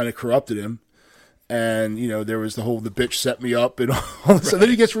politics kind of corrupted him. And, there was the bitch set me up and all this. Right. So then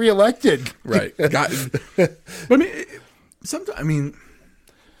he gets reelected. Right. But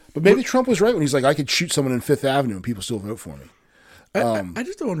But maybe Trump was right when he's like, I could shoot someone in Fifth Avenue and people still vote for me. I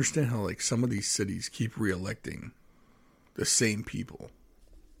just don't understand how, like, some of these cities keep reelecting the same people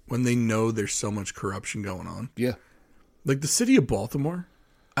when they know there's so much corruption going on. Yeah. Like, the city of Baltimore,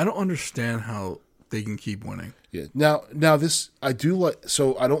 I don't understand how they can keep winning. Yeah. Now this, I do like,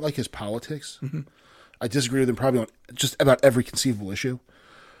 so I don't like his politics. Mm-hmm. I disagree with him probably on just about every conceivable issue.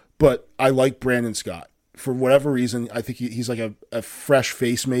 But I like Brandon Scott. For whatever reason, I think he's like a fresh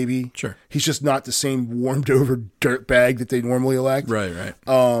face, maybe. Sure. He's just not the same warmed-over dirtbag that they normally elect. Right.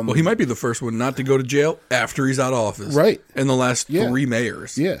 Well, he might be the first one not to go to jail after he's out of office. Right. In the last 3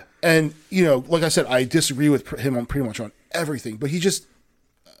 mayors. Yeah. And, like I said, I disagree with him on pretty much on everything. But he just,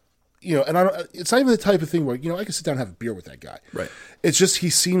 and it's not even the type of thing where, I can sit down and have a beer with that guy. Right. It's just he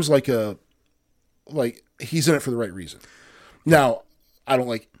seems like he's in it for the right reason. Now, I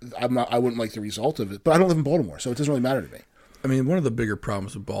wouldn't like the result of it, but I don't live in Baltimore, so it doesn't really matter to me. I mean, one of the bigger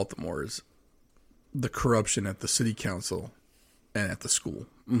problems with Baltimore is the corruption at the city council and at the school.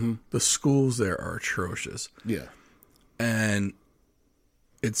 Mm-hmm. The schools there are atrocious. Yeah. And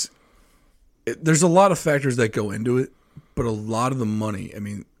there's a lot of factors that go into it, but a lot of the money, I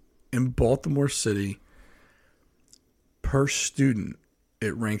mean, in Baltimore City, per student,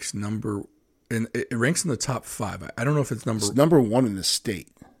 it ranks it ranks in the top 5. I don't know if it's number 1 in the state.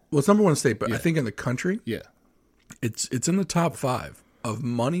 Well, it's number 1 in the state, but I think in the country, it's in the top 5 of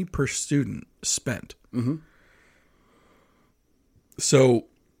money per student spent. Mm-hmm. So,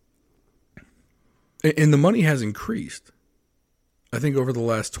 and the money has increased, I think, over the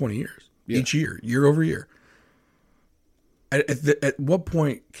last 20 years. Yeah. Each year over year. At what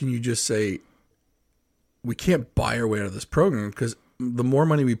point can you just say, we can't buy our way out of this program because the more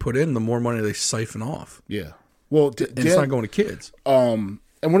money we put in, the more money they siphon off. Yeah. Well, it's not going to kids. And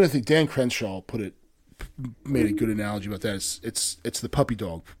one of the things Dan Crenshaw made a good analogy about that. It's the puppy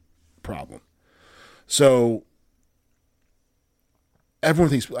dog problem. So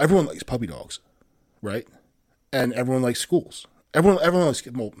everyone likes puppy dogs, right? And everyone likes schools. Everyone likes,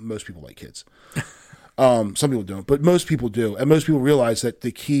 well, most people like kids. Some people don't, but most people do. And most people realize that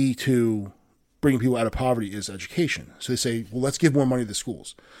the key to bringing people out of poverty is education. So they say, well, let's give more money to the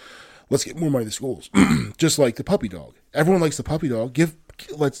schools. Let's get more money to the schools. Just like the puppy dog. Everyone likes the puppy dog.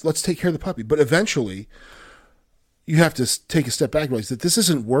 Let's take care of the puppy. But eventually, you have to take a step back and realize that this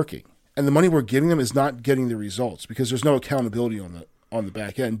isn't working. And the money we're giving them is not getting the results because there's no accountability on the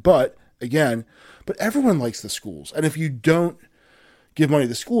back end. But everyone likes the schools. And if you don't give money to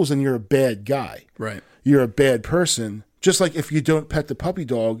the schools, then you're a bad guy. Right. You're a bad person. Just like if you don't pet the puppy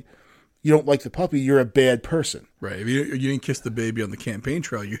dog, you don't like the puppy, you're a bad person. Right. If you didn't kiss the baby on the campaign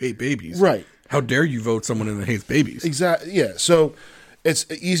trail, you hate babies. Right. How dare you vote someone in that hates babies? Exactly. Yeah. So it's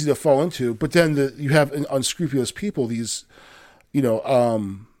easy to fall into. But then you have unscrupulous people, these,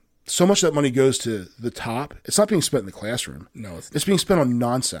 so much of that money goes to the top. It's not being spent in the classroom. No. It's being spent on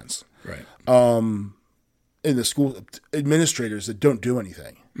nonsense. Right. In the school, administrators that don't do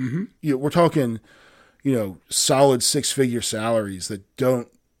anything. Mm-hmm. We're talking, solid 6-figure salaries that don't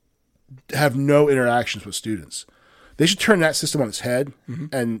have no interactions with students. They should turn that system on its head,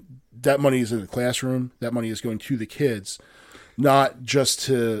 and that money is in the classroom. That money is going to the kids, not just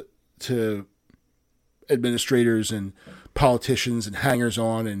to administrators and politicians and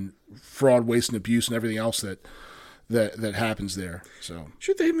hangers-on and fraud, waste, and abuse and everything else that happens there. So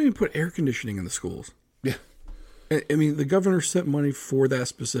should they maybe put air conditioning in the schools? Yeah. I mean, the governor sent money for that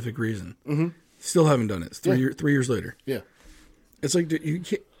specific reason. Mm-hmm. Still haven't done it. It's 3 years later. Yeah. It's like, you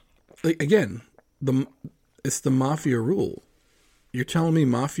can't. Like, again, it's the mafia rule. You're telling me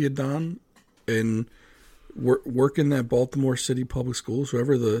Mafia Don and work in that Baltimore City Public Schools,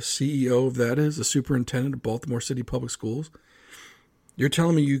 whoever the CEO of that is, the superintendent of Baltimore City Public Schools, You're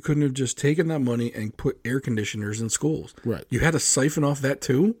telling me you couldn't have just taken that money and put air conditioners in schools? Right. You had to siphon off that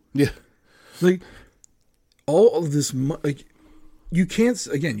too? Yeah. Like, all of this, like, you can't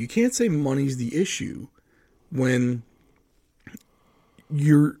say money's the issue when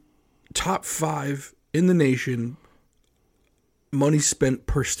you're top 5 in the nation money spent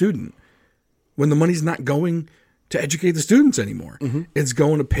per student, when the money's not going to educate the students anymore. Mm-hmm. It's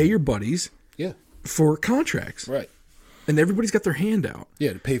going to pay your buddies for contracts. Right. And everybody's got their hand out.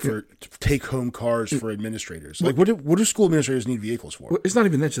 Yeah, to pay for take-home cars for administrators. Like, what do school administrators need vehicles for? Well, it's not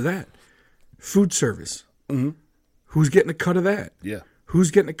even that. Food service. Mm-hmm. Who's getting a cut of that? Yeah. Who's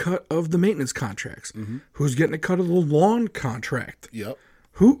getting a cut of the maintenance contracts? Mm-hmm. Who's getting a cut of the lawn contract? Yep.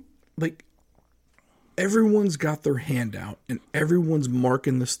 Everyone's got their hand out, and everyone's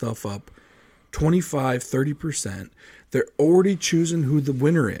marking the stuff up 25, 30%. They're already choosing who the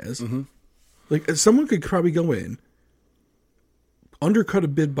winner is. Mm-hmm. Like, someone could probably go in, undercut a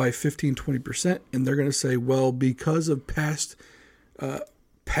bid by 15, 20%, and they're going to say, well, because of past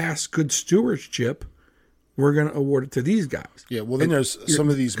good stewardship, we're going to award it to these guys. Yeah, well, then there's some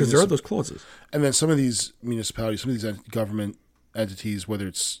of these... Because there are those clauses. And then some of these municipalities, some of these government entities, whether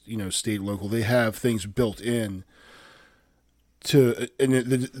it's, state, local, they have things built in to... And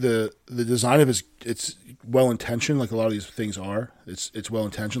the design of it's well-intentioned, like a lot of these things are. It's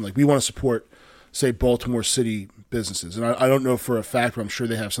well-intentioned. Like, we want to support, say, Baltimore City businesses. And I don't know for a fact, but I'm sure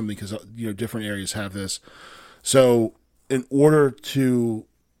they have something because, different areas have this. So in order to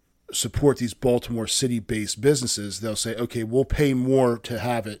support these Baltimore City-based businesses, they'll say, okay, we'll pay more to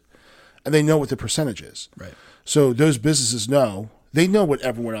have it. And they know what the percentage is. Right. So those businesses they know what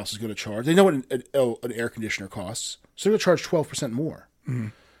everyone else is going to charge. They know what an air conditioner costs. So they're going to charge 12% more. Mm-hmm.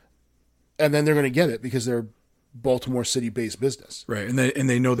 And then they're going to get it because they're Baltimore City-based business. Right. And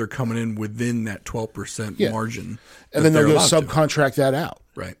they know they're coming in within that 12% margin. And then they'll go subcontract that out.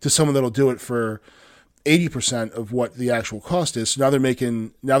 Right. To someone that'll do it for 80% of what the actual cost is. So now they're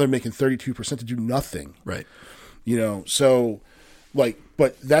making 32% to do nothing. Right. So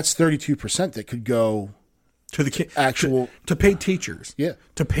but that's 32% that could go to the actual to pay teachers. Yeah.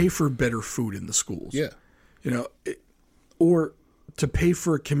 To pay for better food in the schools. Yeah. Or to pay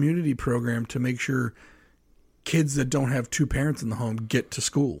for a community program to make sure kids that don't have two parents in the home get to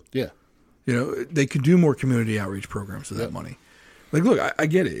school. Yeah. They could do more community outreach programs with that money. Like, look, I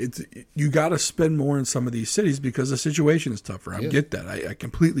get it. You got to spend more in some of these cities because the situation is tougher. I get that. I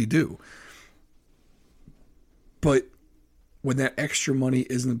completely do. But when that extra money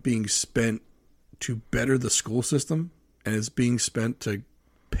isn't being spent to better the school system and it's being spent to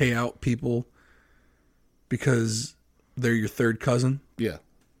pay out people because they're your third cousin,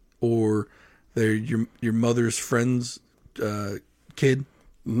 or they're your mother's friend's kid,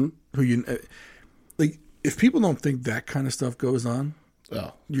 mm-hmm. who like. If people don't think that kind of stuff goes on,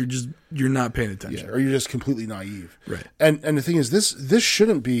 you're not paying attention, or you're just completely naive, right? And the thing is, this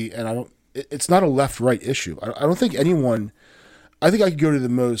shouldn't be, and it's not a left-right issue. I don't think anyone. I think I could go to the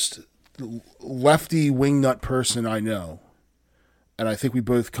most lefty wingnut person I know, and I think we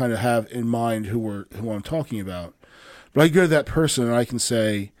both kind of have in mind who I'm talking about. But I could go to that person and I can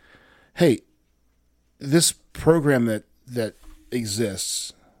say, "Hey, this program that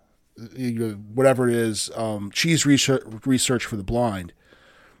exists." Whatever it is, cheese research for the blind,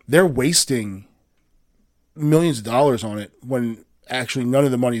 they're wasting millions of dollars on it when actually none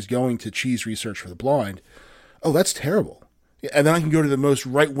of the money is going to cheese research for the blind. Oh, that's terrible. And then I can go to the most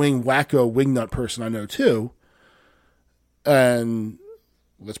right-wing wacko wingnut person I know too, and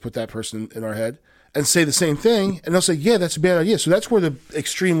let's put that person in our head and say the same thing, and they'll say, yeah, that's a bad idea. So that's where the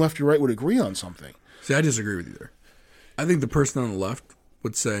extreme left or right would agree on something. See, I disagree with you there. I think the person on the left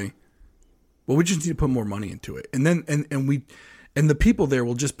would say, well, we just need to put more money into it. And then and the people there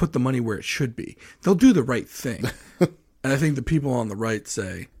will just put the money where it should be. They'll do the right thing. And I think the people on the right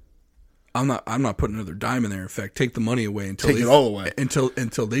say, I'm not putting another dime in there. In fact, take the money away until it all away.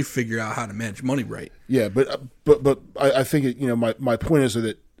 Until they figure out how to manage money right. Yeah, but I think my point is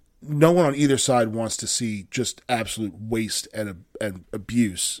that no one on either side wants to see just absolute waste and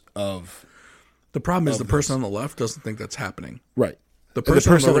abuse of. The problem is the person on the left doesn't think that's happening. Right. The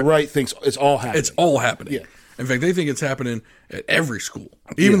person on the right thinks it's all happening. It's all happening. Yeah. In fact, they think it's happening at every school,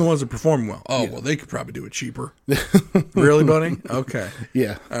 even the ones that perform well. Oh, well, they could probably do it cheaper. Really, buddy? Okay.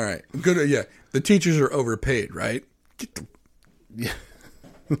 Yeah. All right. Good. Yeah. The teachers are overpaid, right?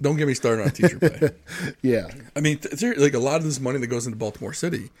 Don't get me started on teacher pay. Yeah. I mean, like a lot of this money that goes into Baltimore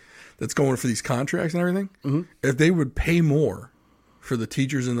City that's going for these contracts and everything, mm-hmm. if they would pay more for the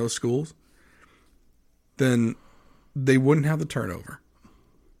teachers in those schools, then they wouldn't have the turnover.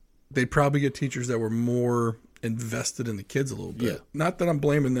 They'd probably get teachers that were more invested in the kids a little bit. Yeah. Not that I'm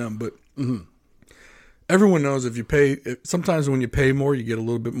blaming them, but everyone knows if you pay, sometimes when you pay more, you get a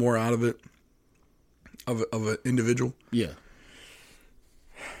little bit more out of it, of an individual. Yeah.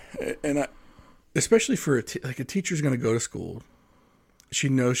 And especially for a teacher's going to go to school, she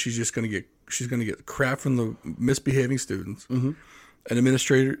knows she's going to get crap from the misbehaving students. Mm-hmm. An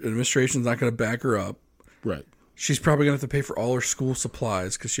administration's not going to back her up. Right. She's probably going to have to pay for all her school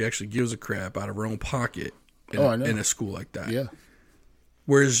supplies because she actually gives a crap out of her own pocket in a school like that. Yeah.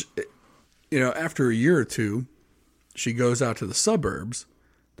 Whereas, after a year or two, she goes out to the suburbs.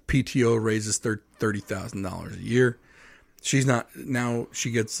 The PTO raises $30,000 a year. She's not now. She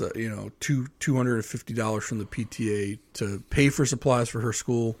gets $250 from the PTA to pay for supplies for her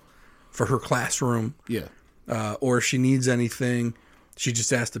school, for her classroom. Yeah. Or if she needs anything, she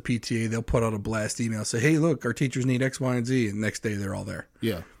just asks the PTA. They'll put out a blast email, say, "Hey, look, our teachers need X, Y, and Z," and next day they're all there.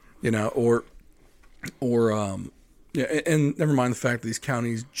 Yeah. And never mind the fact that these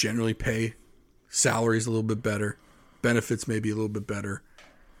counties generally pay salaries a little bit better, benefits maybe a little bit better.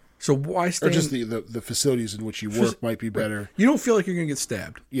 So why stay? Or just the facilities in which you work might be better. Right. You don't feel like you're going to get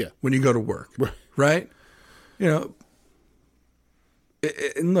stabbed. Yeah. When you go to work. Right? And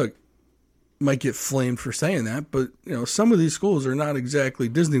look, might get flamed for saying that, but some of these schools are not exactly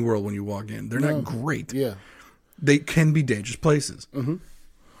Disney World when you walk in. They're not great. Yeah. They can be dangerous places. Mm-hmm.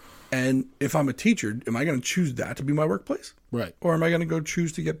 And if I'm a teacher, am I going to choose that to be my workplace? Right. Or am I going to go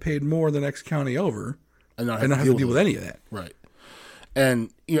choose to get paid more the next county over and not have to deal with any of that? Right.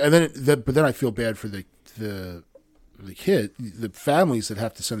 And but then I feel bad for the kid, the families that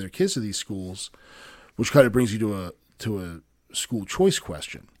have to send their kids to these schools, which kind of brings you to a school choice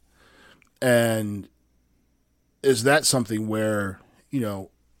question. And is that something where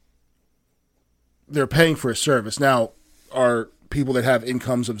they're paying for a service? Now, are people that have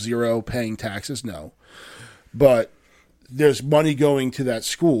incomes of zero paying taxes? No, but there's money going to that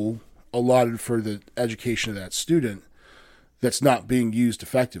school allotted for the education of that student that's not being used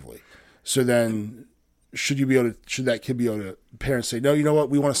effectively. So then should that kid be able to, parents say, no, you know what,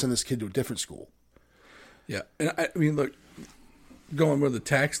 we want to send this kid to a different school? Yeah. And I mean, look, going with the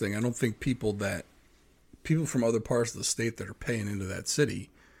tax thing, I don't think people from other parts of the state that are paying into that city,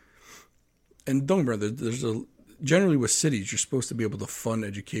 and don't remember, generally with cities, you're supposed to be able to fund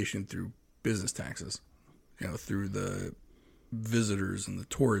education through business taxes, through the visitors and the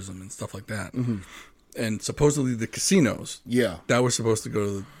tourism and stuff like that. Mm-hmm. And supposedly the casinos, that was supposed to go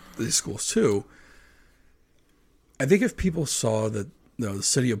to these schools too. I think if people saw that the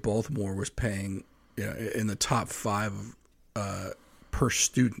city of Baltimore was paying in the top 5 per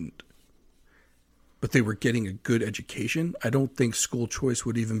student, but they were getting a good education, I don't think school choice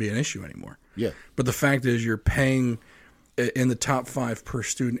would even be an issue anymore. Yeah. But the fact is you're paying in the top 5 per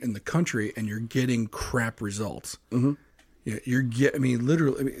student in the country and you're getting crap results. Mm-hmm. Yeah, the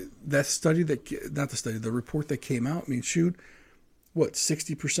report that came out, what,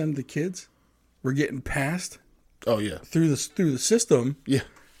 60% of the kids were getting passed? Oh yeah. Through the system. Yeah.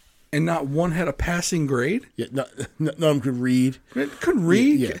 And not one had a passing grade? Yeah, none of them could read. Couldn't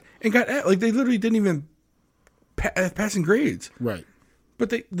read. Yeah. And got, they literally didn't even have passing grades. Right.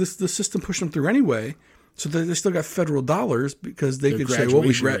 But the system pushed them through anyway, so that they still got federal dollars because they could say, well,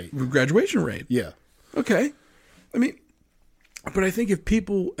 we graduation rate. Yeah. Okay. But I think if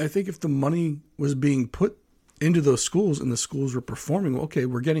the money was being put into those schools and the schools were performing, well, okay,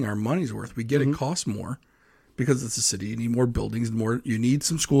 we're getting our money's worth. We get it costs more because it's a city. You need more buildings, you need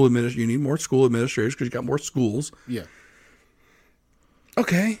some you need more school administrators because you got more schools. Yeah.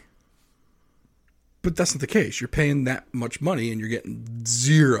 Okay. But that's not the case. You're paying that much money and you're getting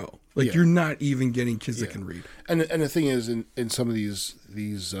zero. You're not even getting kids that can read. And the thing is, in some of these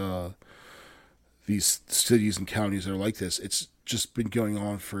cities and counties that are like this, it's just been going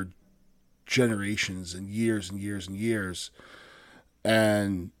on for generations and years and years and years,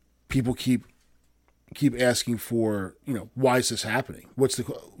 and people keep asking for, why is this happening? Let's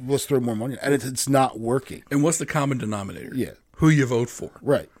throw more money, and it's not working. And what's the common denominator? Yeah, who you vote for?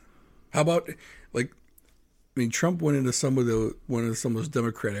 Right. How about Trump went into some of those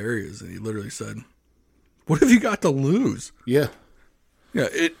Democrat areas, and he literally said, "What have you got to lose?" Yeah. Yeah,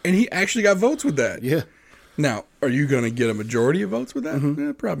 and he actually got votes with that. Yeah. Now, are you going to get a majority of votes with that?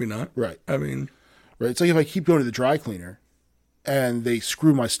 Mm-hmm. Probably not. Right. Right. It's like if I keep going to the dry cleaner and they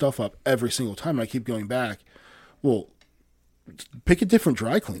screw my stuff up every single time and I keep going back, well, pick a different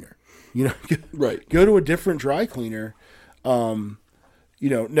dry cleaner. Right. Go to a different dry cleaner.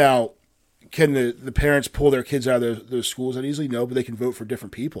 Now, can the parents pull their kids out of those schools that easily? No, but they can vote for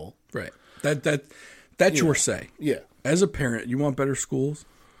different people. Right. That's your say. Yeah. As a parent, you want better schools?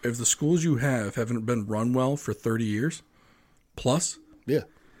 if the schools you haven't been run well for 30 years plus, Yeah.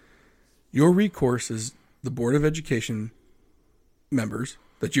 your recourse is the Board of Education members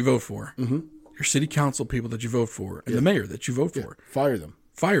that you vote for, your city council people that you vote for, and the mayor that you vote for. Fire them.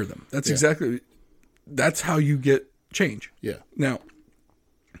 Fire them. That's how you get change. Yeah. Now,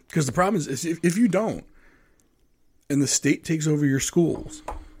 because the problem is if you don't, and the state takes over your schools,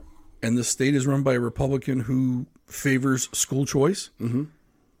 and the state is run by a Republican who favors school choice,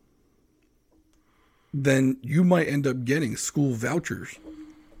 then you might end up getting school vouchers.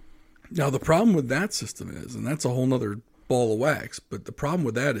 Now, the problem with that system is, and that's a whole nother ball of wax, but the problem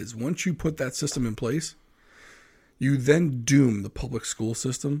with that is once you put that system in place, you then doom the public school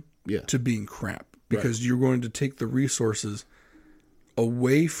system to being crap, because you're going to take the resources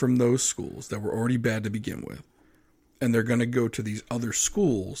away from those schools that were already bad to begin with, and they're going to go to these other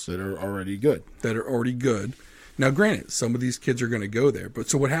schools that are already good. Now, granted, some of these kids are going to go there, but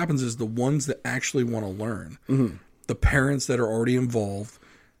so what happens is the ones that actually want to learn, the parents that are already involved,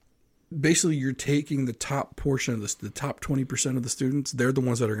 basically you're taking the top portion of the top 20% of the students, they're the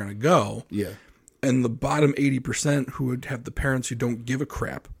ones that are going to go. Yeah. And the bottom 80% who would have the parents who don't give a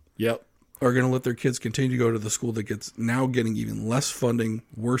crap Yep. are going to let their kids continue to go to the school that gets now getting even less funding,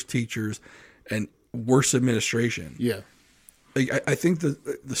 worse teachers, and worse administration. Yeah. I think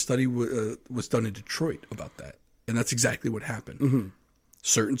the study was done in Detroit about that, and that's exactly what happened.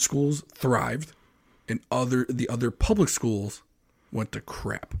 Certain schools thrived, and the other public schools went to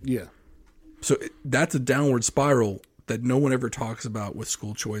crap. Yeah. So that's a downward spiral that no one ever talks about with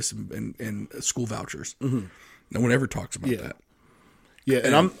school choice and school vouchers. No one ever talks about that. Yeah,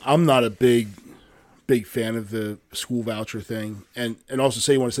 and I'm not a big fan of the school voucher thing, and also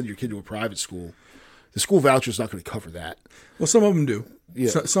say you want to send your kid to a private school, the school voucher is not going to cover that. Well, some of them do.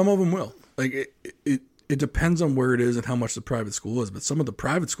 Yeah. Some of them will. Like it depends on where it is and how much the private school is. But some of the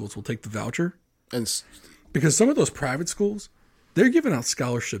private schools will take the voucher, And because some of those private schools, they're giving out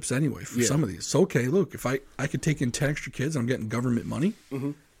scholarships anyway for some of these. So okay, look, if I could take in 10 extra kids, I'm getting government money.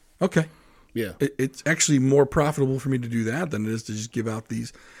 Okay. yeah, It's actually more profitable for me to do that than it is to just give out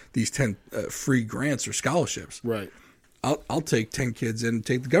these 10 free grants or scholarships. right. I'll take 10 kids in and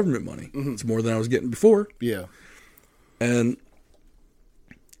take the government money. It's more than I was getting before. Yeah. And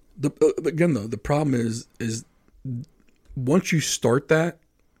again, though, the problem is once you start that,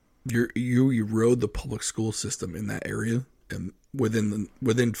 you erode the public school system in that area, and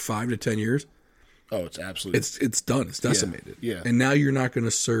within 5 to 10 years, Oh, it's absolutely. it's done. It's decimated. Yeah. And now you're not going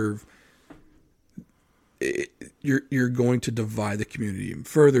to serve. You're going to divide the community even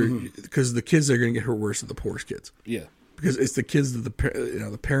further, because the kids that are going to get hurt worse are the poorest kids. Yeah. Because it's the kids that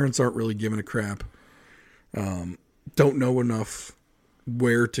the parents aren't really giving a crap, don't know enough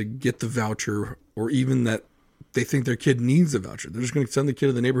where to get the voucher, or even that they think their kid needs a voucher. They're just going to send the kid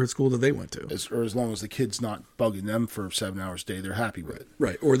to the neighborhood school that they went to. As long as the kid's not bugging them for 7 hours a day, they're happy with it.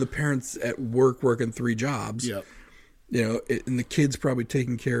 Right. Or the parents at work working 3 jobs. Yep. And the kid's probably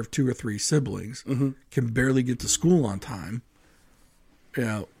taking care of 2 or 3 siblings, can barely get to school on time.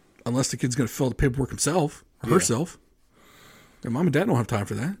 Unless the kid's going to fill out the paperwork himself or herself. And mom and dad don't have time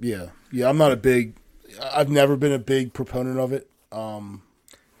for that. Yeah. Yeah. I've never been a big proponent of it.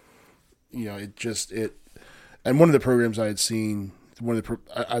 And one of the programs I had seen, I want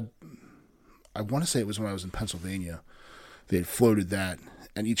to say it was when I was in Pennsylvania, they had floated that,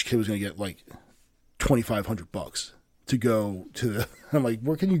 and each kid was going to get like $2,500 to go to the. I'm like,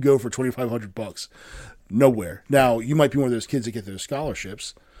 where can you go for $2,500? Nowhere. Now, you might be one of those kids that get those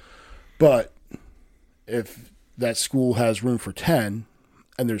scholarships, but if that school has room for 10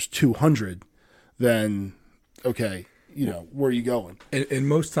 and there's 200, then okay. Where are you going? And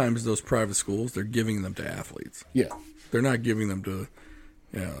most times those private schools, they're giving them to athletes. Yeah. They're not giving them to,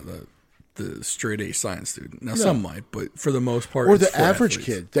 the straight A science student. Now, some might, but for the most part, or it's the for average athletes.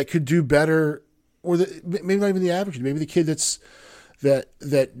 kid that could do better, or maybe not even the average kid, maybe the kid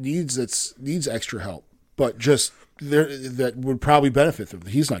that needs extra help, but just that would probably benefit them.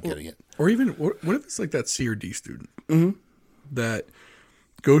 He's not getting it. Or even, what if it's like that C or D student that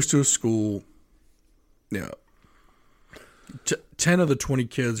goes to a school, 10 of the 20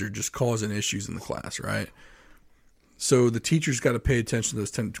 kids are just causing issues in the class, right? So the teacher's got to pay attention to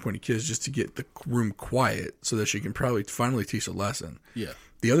those 10 to 20 kids just to get the room quiet so that she can probably finally teach a lesson. Yeah.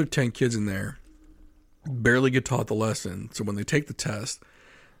 The other 10 kids in there barely get taught the lesson. So when they take the test,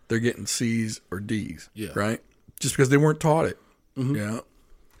 they're getting C's or D's, right? Just because they weren't taught it.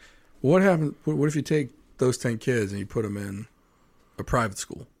 What happens? What if you take those 10 kids and you put them in a private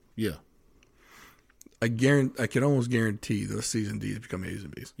school? Yeah. I can almost guarantee those C's and D's become A's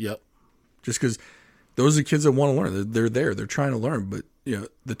and B's. Yep. Just because Those are kids that want to learn. They're there. They're trying to learn. But,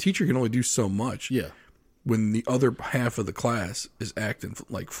 the teacher can only do so much. Yeah. When the other half of the class is acting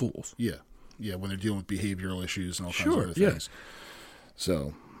like fools. Yeah. Yeah, when they're dealing with behavioral issues and all kinds of other things.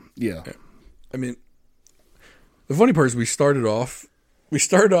 So, yeah. I mean, the funny part is we started off this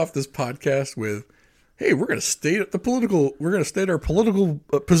podcast with, hey, we're going to state our political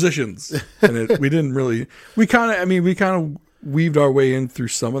positions. And we didn't really, we kind of weaved our way in through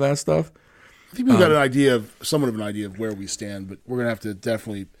some of that stuff. I think we've got somewhat of an idea of where we stand, but we're going to have to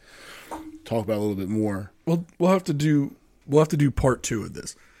definitely talk about it a little bit more. Well, we'll have to do part 2 of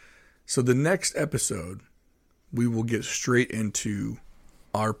this. So the next episode, we will get straight into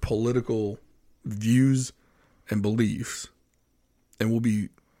our political views and beliefs, and we'll be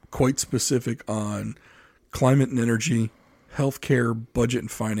quite specific on climate and energy, healthcare, budget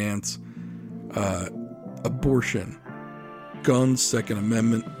and finance, abortion, guns, Second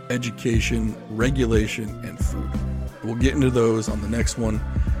Amendment, education, regulation, and food. We'll get into those on the next one.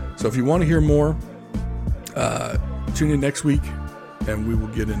 So if you want to hear more, tune in next week, and we will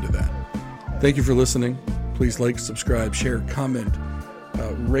get into that. Thank you for listening. Please like, subscribe, share, comment,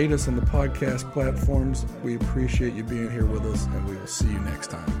 rate us on the podcast platforms. We appreciate you being here with us, and we will see you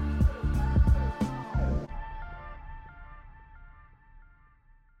next time.